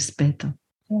menos respeto.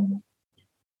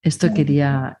 Ya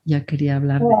quería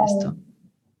hablar de esto.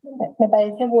 Me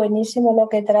parece buenísimo lo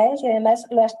que traes y además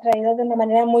lo has traído de una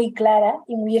manera muy clara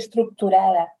y muy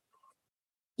estructurada.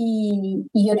 Y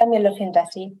yo también lo siento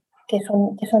así, que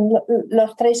son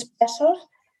los tres pasos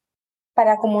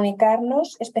para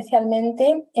comunicarnos,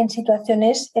 especialmente en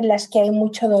situaciones en las que hay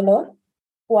mucho dolor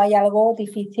o hay algo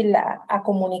difícil a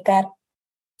comunicar.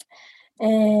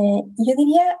 Yo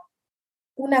diría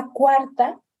una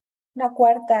cuarta,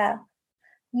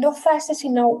 no fase,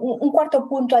 sino un cuarto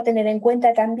punto a tener en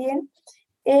cuenta también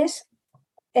es,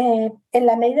 en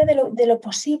la medida de lo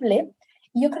posible,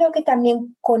 yo creo que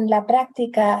también con la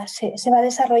práctica se va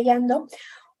desarrollando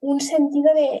un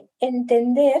sentido de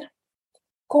entender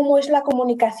cómo es la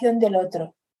comunicación del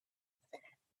otro.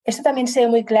 Esto también se ve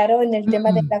muy claro en el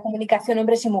tema de la comunicación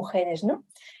hombres y mujeres, ¿no?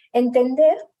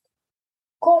 Entender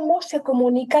cómo se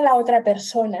comunica la otra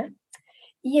persona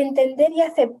y entender y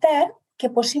aceptar que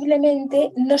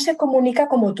posiblemente no se comunica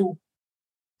como tú.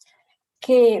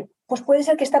 Que pues puede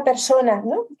ser que esta persona,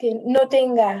 ¿no?, que no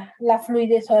tenga la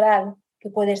fluidez oral que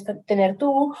puedes tener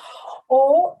tú,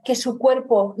 o que su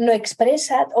cuerpo no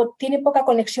expresa o tiene poca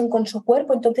conexión con su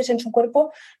cuerpo, entonces en su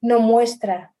cuerpo no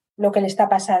muestra lo que le está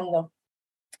pasando.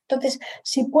 Entonces,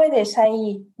 si puedes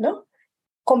ahí, ¿no?,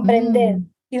 comprender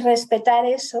y respetar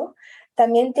eso,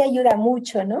 también te ayuda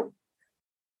mucho, ¿no?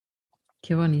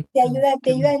 Qué bonito. Te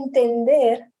ayuda a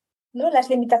entender, ¿no?, las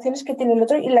limitaciones que tiene el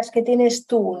otro y las que tienes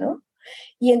tú, ¿no?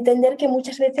 Y entender que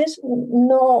muchas veces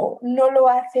no lo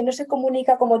hace, no se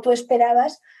comunica como tú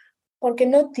esperabas porque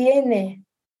no tiene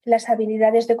las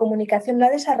habilidades de comunicación, no ha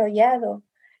desarrollado.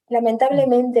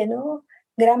 Lamentablemente, ¿no?,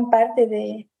 gran parte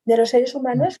de los seres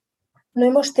humanos no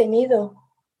hemos tenido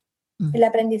el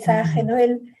aprendizaje, ¿no?,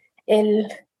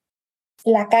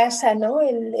 la casa, ¿no?,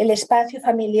 el espacio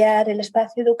familiar, el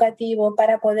espacio educativo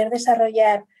para poder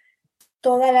desarrollar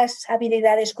todas las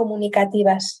habilidades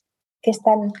comunicativas que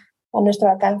están a nuestro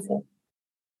alcance.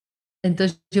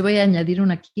 Entonces yo voy a añadir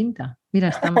una quinta. Mira,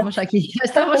 estamos aquí,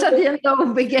 estamos haciendo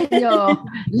un pequeño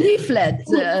leaflet.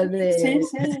 Sí.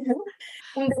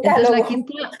 Un decálogo. Entonces la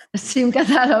quinta, sí, un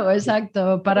catálogo,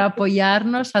 exacto, para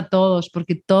apoyarnos a todos,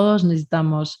 porque todos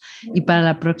necesitamos, y para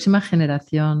la próxima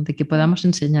generación, de que podamos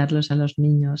enseñarles a los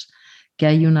niños que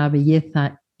hay una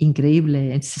belleza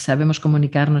increíble si sabemos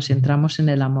comunicarnos y entramos en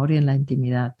el amor y en la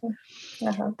intimidad.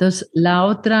 Ajá. Entonces, la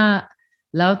otra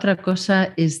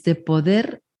cosa es de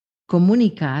poder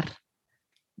comunicar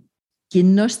que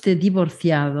no esté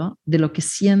divorciado de lo que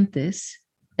sientes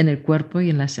en el cuerpo y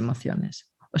en las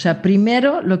emociones. O sea,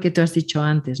 primero lo que tú has dicho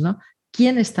antes, ¿no?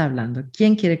 ¿Quién está hablando?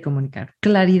 ¿Quién quiere comunicar?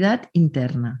 Claridad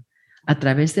interna a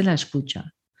través de la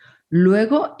escucha.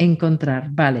 Luego encontrar,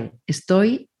 vale,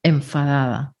 estoy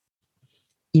enfadada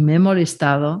y me he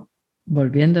molestado,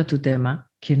 volviendo a tu tema,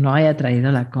 que no haya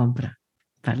traído la compra,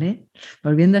 ¿vale?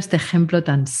 Volviendo a este ejemplo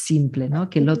tan simple, ¿no?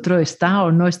 Que el otro está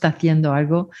o no está haciendo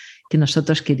algo que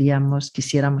nosotros quisiéramos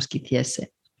que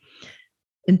hiciese.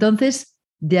 Entonces,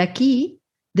 de aquí,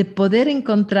 de poder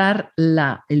encontrar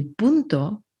el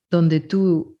punto donde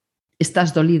tú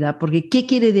estás dolida, porque ¿qué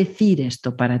quiere decir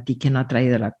esto para ti que no ha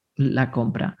traído la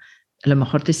compra? A lo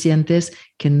mejor te sientes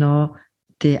que no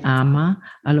te ama,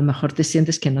 a lo mejor te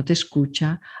sientes que no te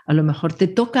escucha, a lo mejor te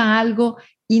toca algo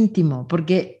íntimo,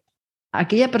 porque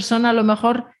aquella persona a lo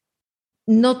mejor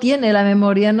no tiene la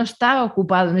memoria, no está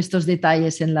ocupado en estos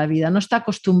detalles en la vida, no está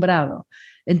acostumbrado.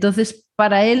 Entonces,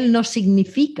 para él no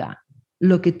significa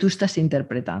lo que tú estás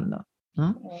interpretando,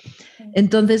 ¿no?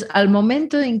 Entonces, al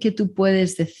momento en que tú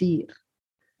puedes decir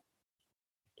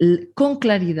con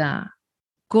claridad,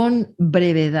 con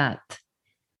brevedad,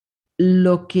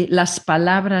 las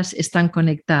palabras están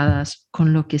conectadas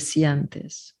con lo que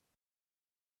sientes.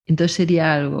 Entonces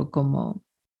sería algo como,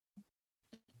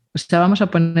 o sea, vamos a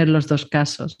poner los dos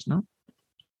casos, ¿no?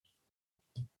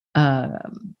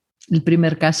 El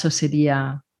primer caso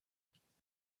sería,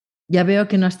 ya veo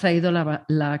que no has traído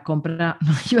la compra,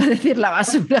 no iba a decir la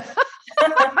basura.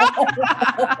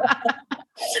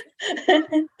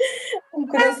 Un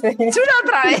cruce. ¡Basura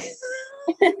otra vez!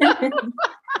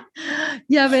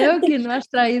 Ya veo que no has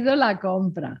traído la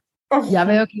compra. Ya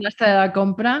veo que no has traído la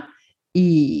compra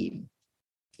y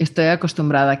estoy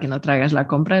acostumbrada a que no traigas la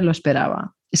compra y lo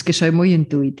esperaba. Es que soy muy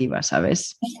intuitiva,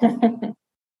 ¿sabes?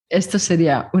 Esto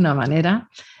sería una manera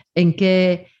en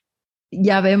que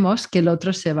ya vemos que el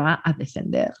otro se va a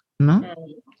defender, ¿no?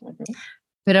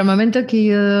 Pero al momento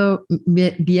que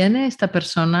viene esta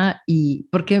persona y,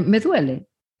 porque me duele,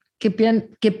 que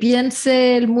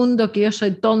piense el mundo que yo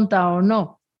soy tonta o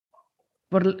no,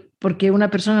 porque una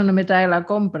persona no me trae la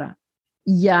compra,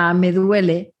 ya me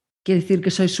duele, quiere decir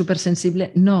que soy súper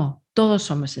sensible. No, todos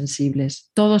somos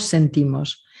sensibles, todos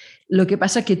sentimos. Lo que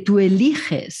pasa es que tú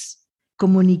eliges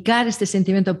comunicar este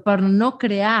sentimiento para no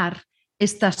crear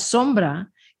esta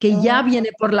sombra que ya viene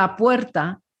por la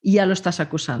puerta y ya lo estás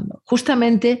acusando.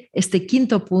 Justamente este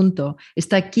quinto punto,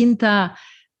 esta quinta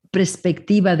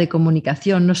perspectiva de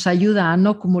comunicación nos ayuda a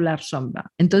no acumular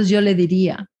sombra. Entonces yo le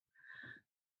diría,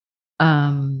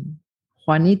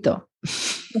 Juanito,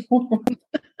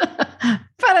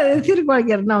 para decir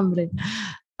cualquier nombre,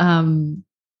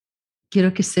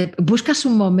 quiero que buscas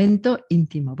un momento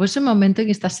íntimo, pues un momento en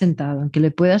que estás sentado, en que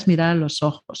le puedas mirar a los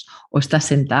ojos o estás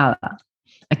sentada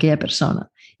aquella persona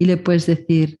y le puedes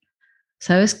decir,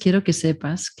 sabes, quiero que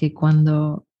sepas que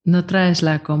cuando no traes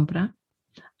la compra,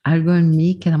 algo en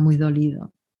mí queda muy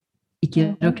dolido y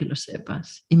quiero que lo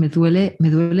sepas. Y me duele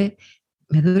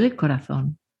el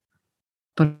corazón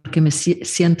porque me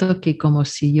siento que como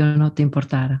si yo no te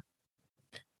importara.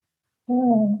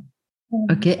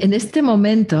 Okay. En este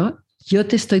momento yo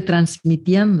te estoy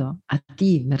transmitiendo a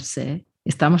ti, Mercé,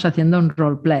 estamos haciendo un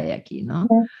roleplay aquí, ¿no?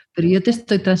 Pero yo te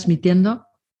estoy transmitiendo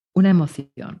una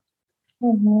emoción.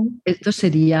 Esto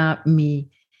sería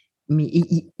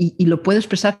y lo puedo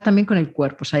expresar también con el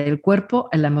cuerpo, o sea, el cuerpo,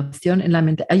 en la emoción, en la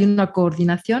mente. Hay una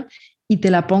coordinación y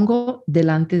te la pongo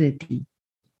delante de ti.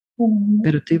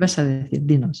 Pero tú ibas a decir,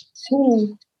 dinos. Sí.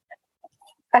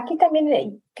 Aquí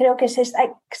también creo que es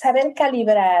saber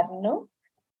calibrar, ¿no?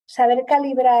 Saber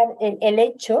calibrar el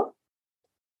hecho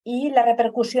y las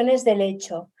repercusiones del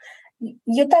hecho.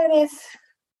 Yo tal vez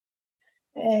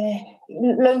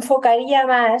lo enfocaría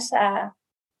más a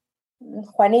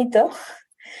Juanito.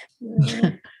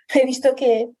 He visto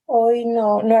que hoy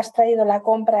no has traído la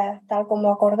compra tal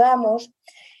como acordamos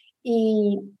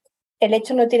y el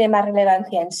hecho no tiene más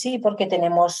relevancia en sí porque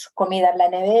tenemos comida en la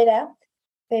nevera,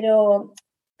 pero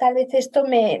tal vez esto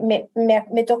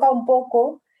me toca un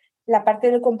poco la parte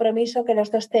del compromiso que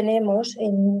los dos tenemos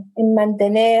en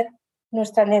mantener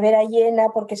nuestra nevera llena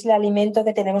porque es el alimento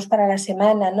que tenemos para la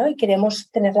semana, ¿no? Y queremos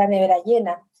tener la nevera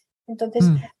llena. Entonces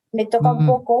me toca un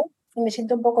poco y me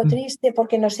siento un poco triste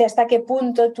porque no sé hasta qué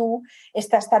punto tú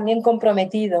estás también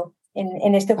comprometido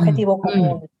en este objetivo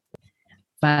común.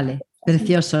 Vale,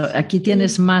 precioso. Aquí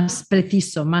tienes más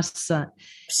preciso, más,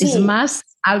 Sí. Es más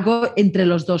algo entre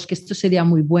los dos, que esto sería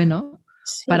muy bueno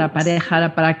para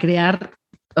pareja, para crear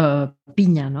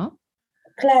piña, ¿no?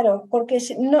 Claro, porque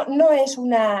no es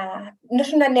una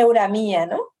neura mía,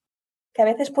 ¿no? Que a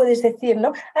veces puedes decir,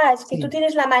 ¿no? Es que tú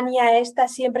tienes la manía esta,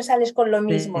 siempre sales con lo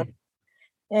mismo.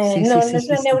 Sí, no, sí, no sí, es sí,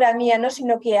 una sí. neura ¿no?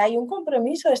 Sino que hay un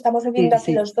compromiso, estamos viviendo Sí,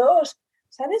 aquí sí, los dos,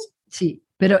 ¿sabes? sí.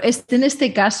 Pero en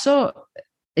este caso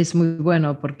es muy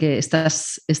bueno porque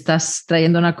estás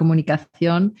trayendo una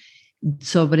comunicación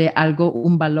sobre algo,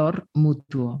 un valor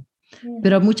mutuo.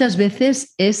 Pero muchas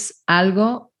veces es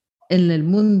algo en el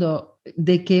mundo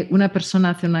de que una persona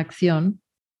hace una acción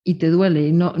y te duele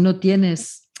y no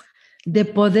tienes de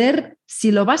poder,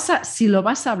 si lo vas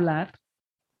a hablar,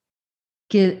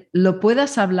 que lo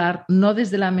puedas hablar no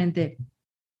desde la mente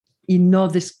y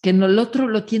que no, el otro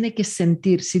lo tiene que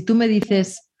sentir. Si tú me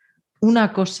dices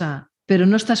una cosa, pero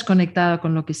no estás conectado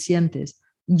con lo que sientes,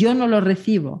 yo no lo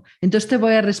recibo. Entonces te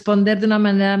voy a responder de una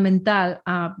manera mental,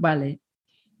 vale,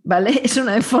 ¿vale? Es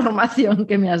una información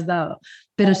que me has dado.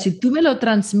 Pero si tú me lo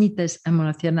transmites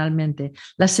emocionalmente,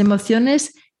 las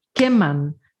emociones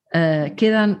queman,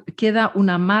 queda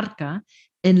una marca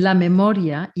en la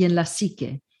memoria y en la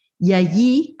psique. Y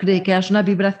allí creas una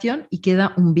vibración y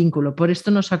queda un vínculo. Por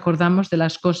esto nos acordamos de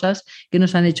las cosas que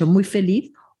nos han hecho muy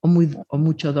feliz o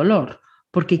mucho dolor,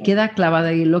 porque queda clavada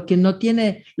ahí. Lo que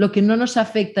no nos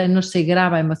afecta y no se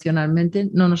graba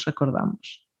emocionalmente, no nos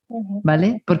acordamos.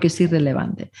 ¿Vale? Porque es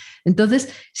irrelevante.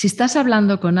 Entonces, si estás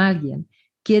hablando con alguien,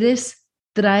 quieres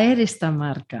traer esta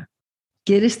marca,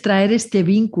 quieres traer este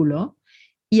vínculo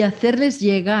y hacerles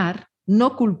llegar,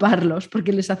 no culparlos,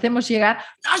 porque les hacemos llegar,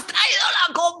 ¡no has traído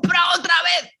la compra otra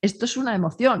vez! Esto es una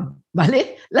emoción,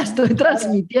 ¿vale? La estoy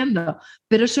transmitiendo,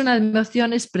 pero es una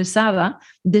emoción expresada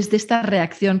desde esta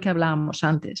reacción que hablábamos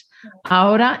antes.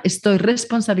 Ahora estoy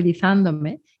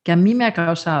responsabilizándome que a mí me ha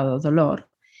causado dolor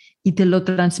y te lo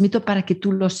transmito para que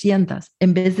tú lo sientas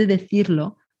en vez de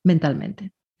decirlo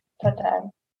mentalmente.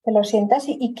 Total. Que lo sientas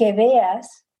y que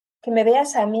veas, que me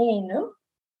veas a mí, ¿no?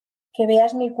 Que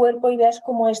veas mi cuerpo y veas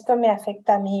cómo esto me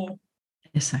afecta a mí.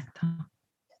 Exacto.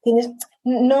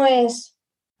 No es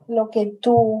lo que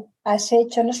tú has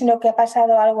hecho, ¿no? Sino que ha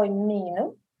pasado algo en mí,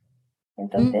 ¿no?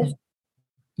 Entonces,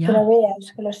 que lo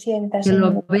veas, que lo sientas. Que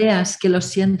lo veas, que lo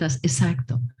sientas,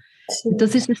 exacto. Sí.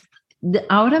 Entonces,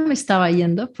 ahora me estaba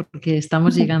yendo porque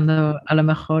estamos llegando a lo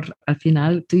mejor al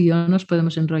final. Tú y yo nos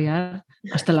podemos enrollar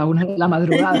hasta la 1 de la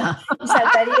madrugada.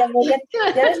 Saltaríamos. Ya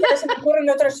ves, ya se me ocurren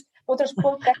otros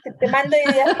podcasts. Te mando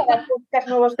ideas para podcasts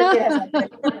nuevos que quieras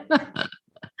hacer.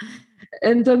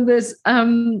 Entonces,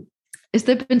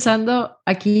 estoy pensando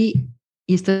aquí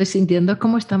y estoy sintiendo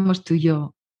cómo estamos tú y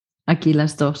yo aquí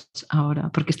las dos ahora,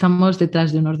 porque estamos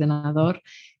detrás de un ordenador.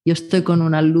 Yo estoy con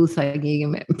una luz aquí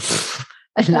en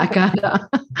la cara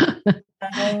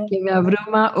que me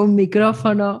abruma, un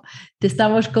micrófono. Te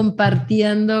estamos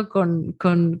compartiendo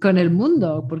con el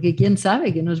mundo, porque quién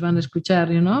sabe que nos van a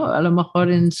escuchar, ¿no? A lo mejor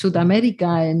en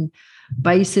Sudamérica, en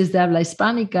países de habla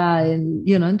hispánica, en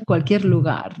cualquier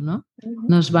lugar, ¿no?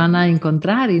 Nos van a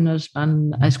encontrar y nos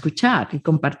van a escuchar y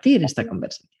compartir esta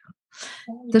conversación.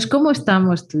 Entonces, ¿cómo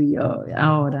estamos tú y yo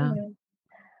ahora?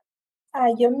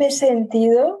 Yo me he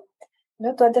sentido,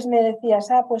 ¿no? Tú antes me decías,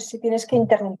 pues si tienes que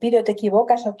interrumpir o te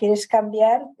equivocas o quieres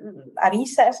cambiar,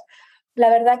 avisas. La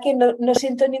verdad que no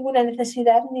siento ninguna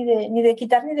necesidad ni de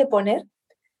quitar ni de poner,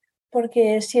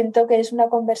 porque siento que es una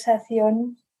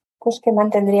conversación pues, que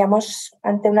mantendríamos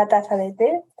ante una taza de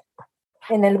té,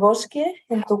 en el bosque,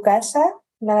 en tu casa,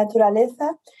 en la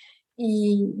naturaleza,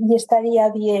 y estaría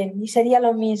bien, y sería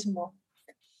lo mismo.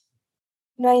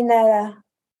 No hay nada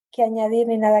que añadir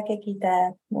ni nada que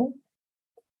quitar, ¿no?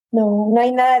 No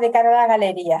hay nada de cara a la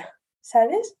galería,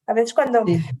 ¿sabes? A veces cuando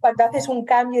haces un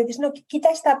cambio dices, no,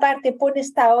 quita esta parte, pon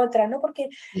esta otra, ¿no? Porque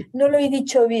no lo he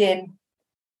dicho bien.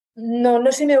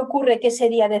 No se me ocurre qué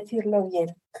sería decirlo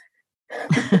bien.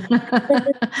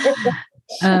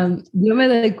 Yo me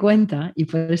doy cuenta, y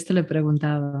por esto le he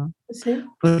preguntado, ¿Sí?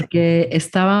 porque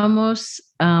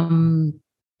estábamos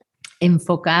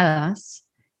enfocadas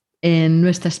en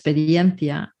nuestra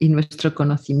experiencia y nuestro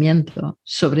conocimiento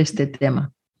sobre este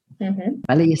tema,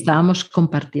 ¿vale? Y estábamos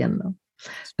compartiendo.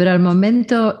 Pero al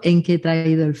momento en que he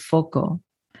traído el foco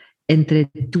entre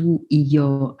tú y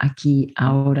yo aquí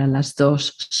ahora, las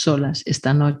dos solas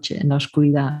esta noche en la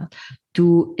oscuridad,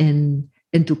 tú en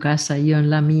tu casa, yo en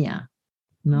la mía,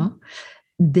 ¿no?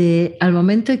 Al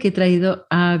momento en que he traído,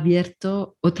 ha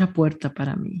abierto otra puerta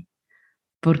para mí,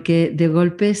 porque de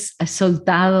golpes he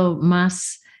soltado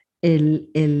más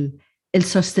el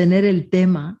sostener el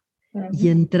tema y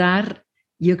entrar,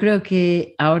 yo creo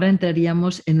que ahora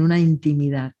entraríamos en una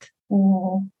intimidad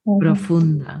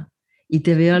profunda. Y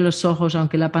te veo a los ojos,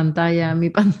 aunque mi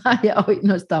pantalla hoy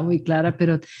no está muy clara,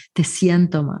 pero te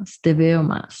siento más, te veo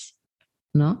más,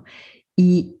 ¿no?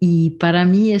 Y para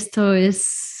mí esto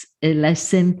es la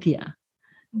esencia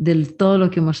de todo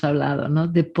lo que hemos hablado, ¿no?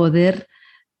 De poder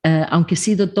aunque ha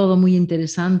sido todo muy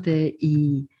interesante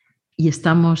y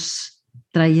estamos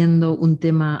trayendo un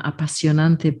tema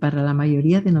apasionante para la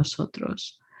mayoría de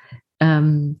nosotros,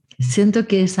 siento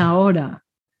que es ahora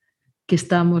que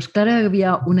estamos, claro,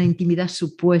 había una intimidad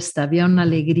supuesta, había una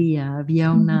alegría,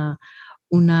 había una,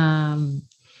 una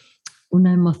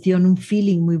emoción, un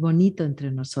feeling muy bonito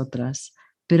entre nosotras,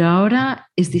 pero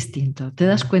ahora es distinto. ¿Te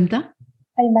das cuenta?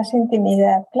 Hay más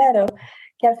intimidad, claro,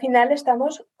 que al final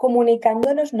estamos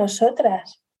comunicándonos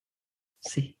nosotras.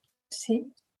 Sí.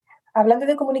 Sí, hablando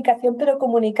de comunicación, pero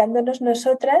comunicándonos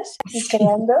nosotras y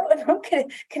creando, ¿no?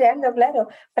 Creando, claro,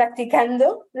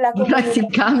 practicando la comunicación.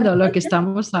 Practicando lo que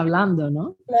estamos hablando,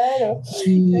 ¿no? Claro,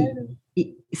 Y, claro.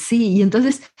 sí, y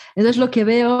entonces lo que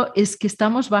veo es que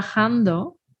estamos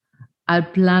bajando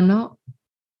al plano,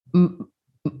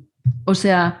 o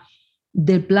sea,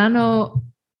 del plano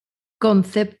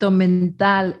concepto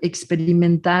mental,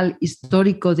 experimental,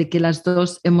 histórico, de que las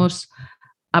dos hemos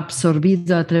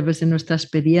absorbido a través de nuestra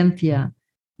experiencia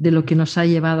de lo que nos ha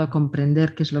llevado a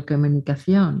comprender qué es la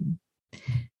comunicación.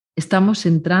 Estamos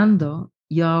entrando,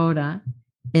 yo ahora,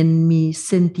 en mi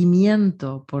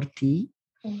sentimiento por ti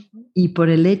y por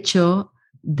el hecho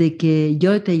de que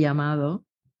yo te he llamado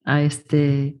a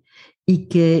y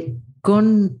que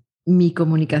con mi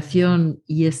comunicación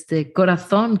y este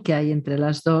corazón que hay entre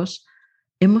las dos,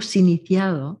 hemos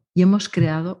iniciado y hemos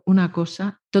creado una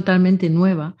cosa totalmente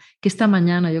nueva, que esta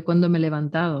mañana yo cuando me he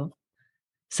levantado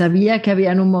sabía que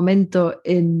había un momento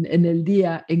en el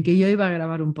día en que yo iba a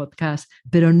grabar un podcast,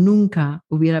 pero nunca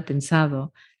hubiera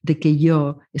pensado de que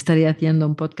yo estaría haciendo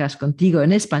un podcast contigo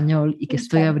en español y que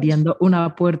estoy abriendo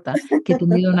una puerta que he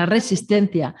tenido una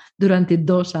resistencia durante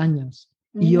 2 años.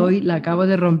 Y hoy la acabo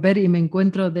de romper y me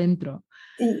encuentro dentro.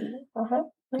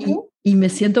 Y me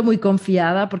siento muy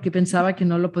confiada porque pensaba que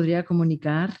no lo podría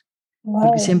comunicar,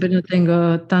 porque siempre no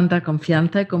tengo tanta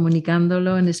confianza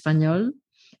comunicándolo en español.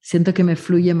 Siento que me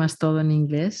fluye más todo en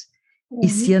inglés y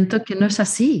siento que no es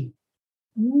así.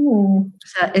 O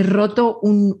sea, he roto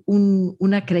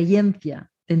una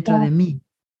creencia dentro de mí.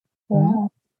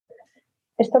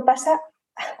 Esto pasa,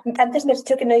 antes me has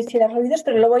dicho que no hiciera ruidos,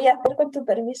 pero lo voy a hacer con tu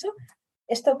permiso.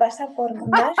 Esto pasa por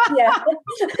magia,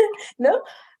 ¿no?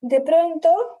 De pronto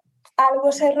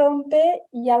algo se rompe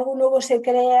y algo nuevo se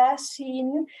crea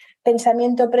sin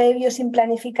pensamiento previo, sin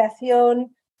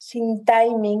planificación, sin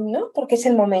timing, ¿no? Porque es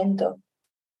el momento.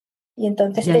 Y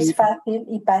entonces es fácil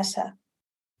y pasa.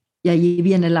 Y ahí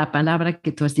viene la palabra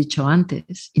que tú has dicho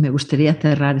antes, y me gustaría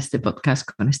cerrar este podcast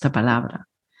con esta palabra,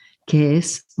 que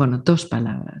es, bueno, 2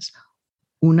 palabras.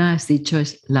 Una, has dicho,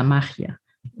 es la magia.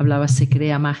 Hablabas, se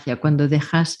crea magia.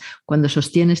 Cuando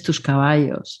sostienes tus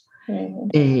caballos,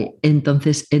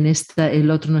 entonces en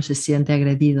el otro no se siente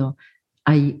agredido.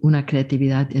 Hay una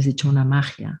creatividad, has dicho una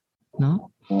magia,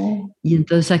 ¿no? Y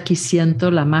entonces aquí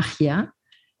siento la magia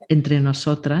entre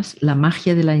nosotras, la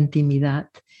magia de la intimidad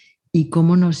y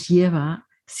cómo nos lleva,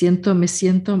 me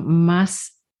siento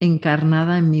más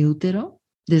encarnada en mi útero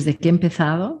desde que he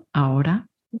empezado ahora,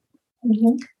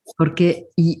 porque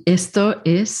y esto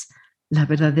es la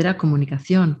verdadera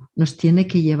comunicación, nos tiene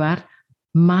que llevar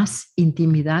más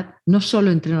intimidad, no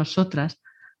solo entre nosotras,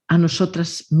 a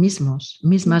nosotras mismas,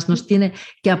 nos tiene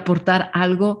que aportar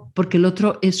algo porque el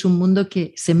otro es un mundo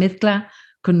que se mezcla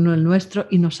con el nuestro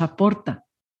y nos aporta.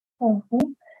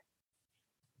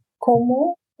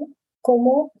 ¿Cómo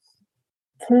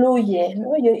fluye,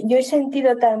 ¿no? Yo he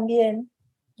sentido también,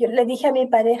 yo le dije a mi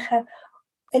pareja,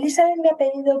 Elizabeth me ha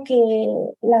pedido que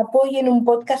la apoye en un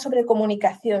podcast sobre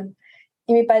comunicación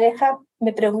y mi pareja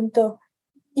me preguntó,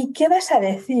 ¿y qué vas a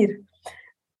decir?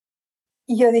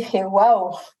 Y yo dije,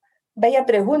 wow, vaya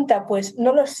pregunta, pues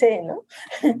no lo sé, ¿no?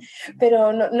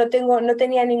 Pero no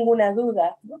tenía ninguna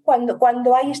duda, ¿no?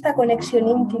 Cuando hay esta conexión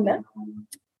íntima,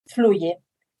 fluye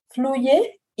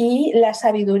y la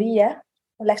sabiduría,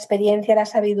 la experiencia, la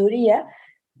sabiduría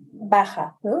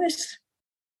baja, ¿no? Es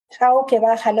algo que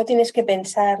baja, no tienes que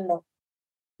pensarlo,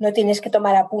 no tienes que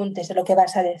tomar apuntes de lo que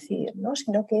vas a decir, ¿no?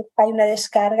 Sino que hay una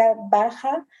descarga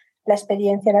baja, la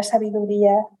experiencia, la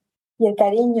sabiduría y el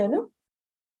cariño, ¿no?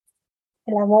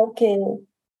 El amor que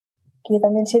yo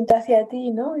también siento hacia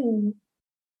ti, ¿no? Y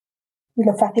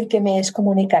lo fácil que me es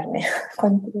comunicarme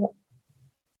contigo.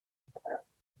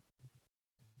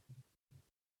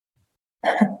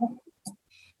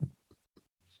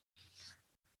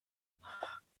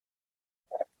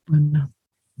 Bueno,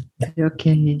 creo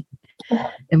que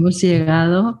hemos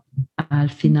llegado al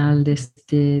final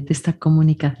de esta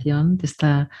comunicación, de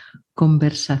esta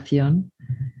conversación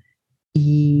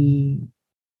y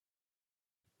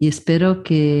espero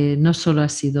que no solo ha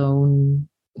sido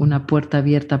una puerta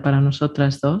abierta para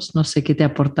nosotras dos. No sé qué te ha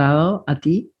aportado a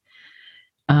ti,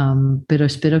 pero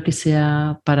espero que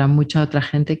sea para mucha otra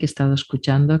gente que ha estado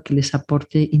escuchando, que les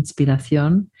aporte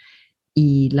inspiración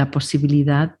y la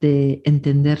posibilidad de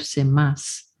entenderse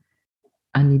más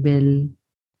a nivel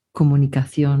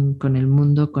comunicación con el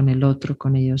mundo, con el otro,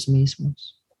 con ellos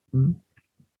mismos.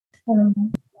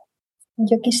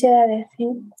 Yo quisiera decir,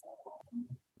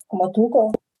 como tú,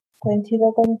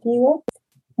 coincido contigo,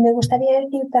 me gustaría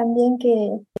decir también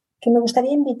que me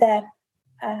gustaría invitar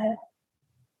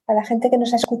a la gente que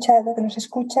nos ha escuchado, que nos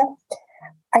escucha,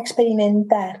 a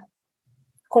experimentar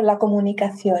con la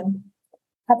comunicación,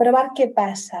 a probar qué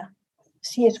pasa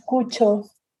si escucho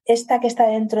esta que está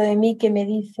dentro de mí que me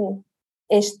dice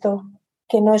esto,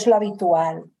 que no es lo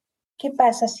habitual. ¿Qué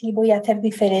pasa si voy a hacer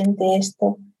diferente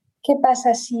esto? ¿Qué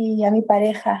pasa si a mi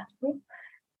pareja, ¿no?,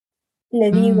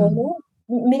 le digo, ¿no?,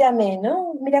 mírame,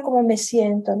 ¿no?, mira cómo me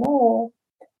siento, ¿no?,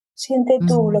 siente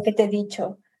tú lo que te he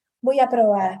dicho, voy a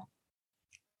probar,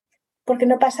 porque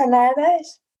no pasa nada,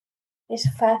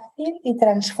 es fácil y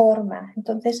transforma.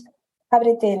 Entonces,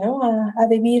 ábrete, ¿no?, a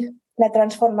vivir la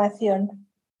transformación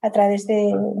a través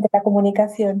de la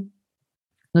comunicación.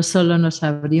 No solo nos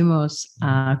abrimos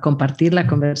a compartir la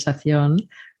conversación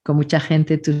con mucha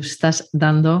gente, tú estás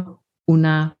dando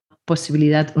una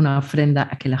posibilidad, una ofrenda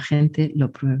a que la gente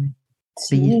lo pruebe.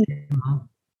 Sí, Bellísimo,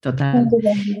 total.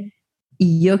 indudable.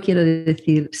 Y yo quiero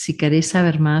decir, si queréis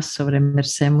saber más sobre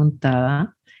Mercè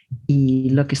Muntada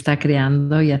y lo que está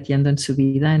creando y haciendo en su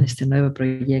vida en este nuevo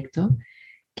proyecto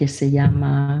que se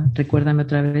llama, recuérdame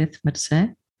otra vez,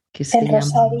 Mercè, que se El llama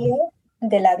rosario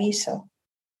del aviso,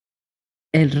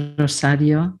 El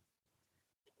Rosario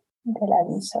del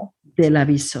aviso. del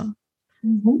Aviso.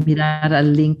 Mirar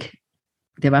al link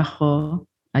debajo,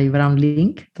 habrá un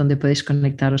link donde podéis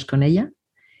conectaros con ella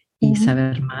y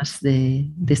saber más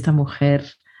de esta mujer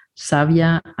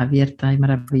sabia, abierta y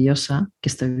maravillosa que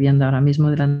estoy viendo ahora mismo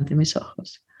delante de mis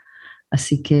ojos.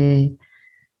 Así que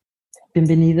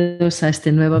bienvenidos a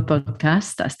este nuevo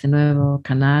podcast, a este nuevo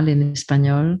canal en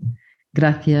español.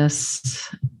 Gracias,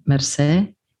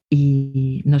 Mercè,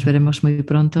 y nos veremos muy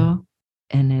pronto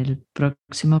en el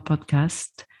próximo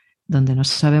podcast, donde no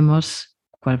sabemos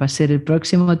cuál va a ser el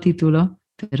próximo título,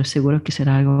 pero seguro que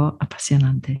será algo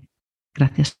apasionante.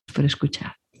 Gracias por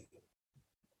escuchar.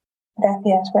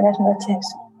 Gracias, buenas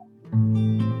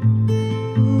noches.